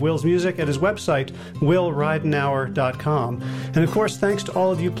more of Will's music at his website, willridenauer.com. And of course, thanks to all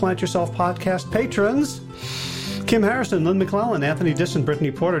of you Plant Yourself podcast patrons. Kim Harrison, Lynn McClellan, Anthony Disson,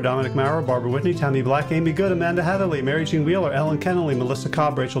 Brittany Porter, Dominic Maurer, Barbara Whitney, Tammy Black, Amy Good, Amanda Heatherly, Mary Jean Wheeler, Ellen Kennelly, Melissa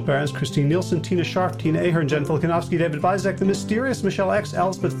Cobb, Rachel Behrens, Christine Nielsen, Tina Sharp, Tina Ahern, Jen Filikanovsky, David Bizek, The Mysterious, Michelle X,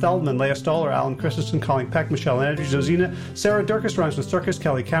 Elspeth Feldman, Leah Stoller, Alan Christensen, Colleen Peck, Michelle Andrews, Zosina, Sarah Durkis, Rhymes with Circus,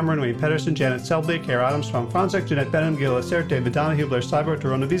 Kelly Cameron, Wayne Pedersen, Janet Selby, Kara Adams, Tom Franzek, Jeanette Benham, Gil Lassert, David Donahue, Blair Cyber,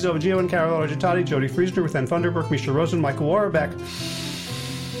 Torona Vizo, Gio and Carol Argentati, Jody Friesner, Ruth Ann Funderburg, Misha Rosen, Michael Warbeck,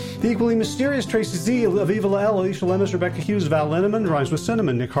 the equally mysterious Tracy Z, Aviva Lael, Alicia Lemus, Rebecca Hughes, Val Linneman, Rhymes with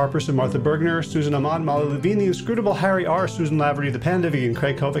Cinnamon, Nick Harperson, Martha Bergner, Susan Ahmad, Molly Levine, the inscrutable Harry R., Susan Laverty, the Panda Vegan,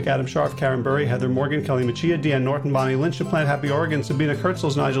 Craig Kovic, Adam Scharf, Karen Burry, Heather Morgan, Kelly Machia, Deanne Norton, Bonnie Lynch, Plant Happy Oregon, Sabina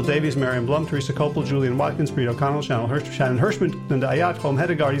Kurtzels, Nigel Davies, Marion Blum, Teresa Copel, Julian Watkins, Breed O'Connell, Shannon Hirschman, Linda Ayat, Holm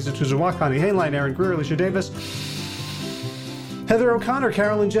Hedegaard, Isa Tuzawa, Connie Hainline, Aaron Greer, Alicia Davis, Heather O'Connor,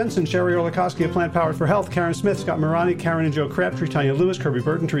 Carolyn Jensen, Sherry Olakoski of Plant Powered for Health, Karen Smith, Scott Morani, Karen and Joe Crabtree, Tanya Lewis, Kirby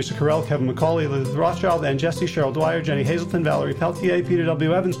Burton, Teresa Carell, Kevin McCauley, Elizabeth Rothschild, and Jesse, Cheryl Dwyer, Jenny Hazelton, Valerie Peltier, Peter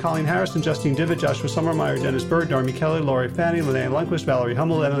W. Evans, Colleen Harrison, Justine Divitt, Joshua Sommermeyer, Dennis Bird, Darby Kelly, Lori Fanny, Linnea Lundquist, Valerie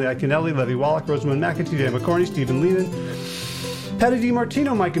Hummel, Emily Iaconelli, Levy Wallach, Rosamund McAtee, Dan McCorney, Stephen Leenan, Patty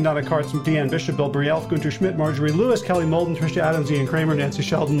DiMartino, Mike and Donna Kartz, Deanne Bishop, Bill Brielf, Gunter Schmidt, Marjorie Lewis, Kelly Molden, Tricia Adams, Ian Kramer, Nancy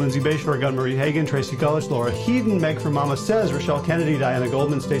Sheldon, Lindsay Bayshore, Gunn-Marie Hagan, Tracy Gullis, Laura Heaton, Meg from Mama Says, Rochelle Kennedy, Diana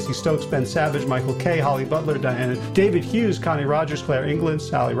Goldman, Stacey Stokes, Ben Savage, Michael Kay, Holly Butler, Diana, David Hughes, Connie Rogers, Claire England,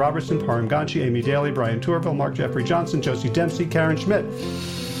 Sally Robertson, Param Ganchi, Amy Daly, Brian Tourville, Mark Jeffrey Johnson, Josie Dempsey, Karen Schmidt,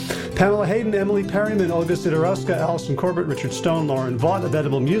 Pamela Hayden, Emily Perryman, Olga Sidorowska, Allison Corbett, Richard Stone, Lauren Vaught of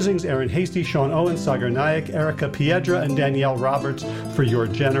Edible Musings, Aaron Hasty, Sean Owen, Sagar Nayak, Erica Piedra, and Danielle Roberts for your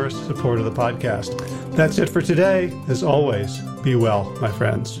generous support of the podcast. That's it for today. As always, be well, my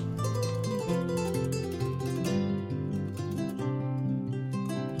friends.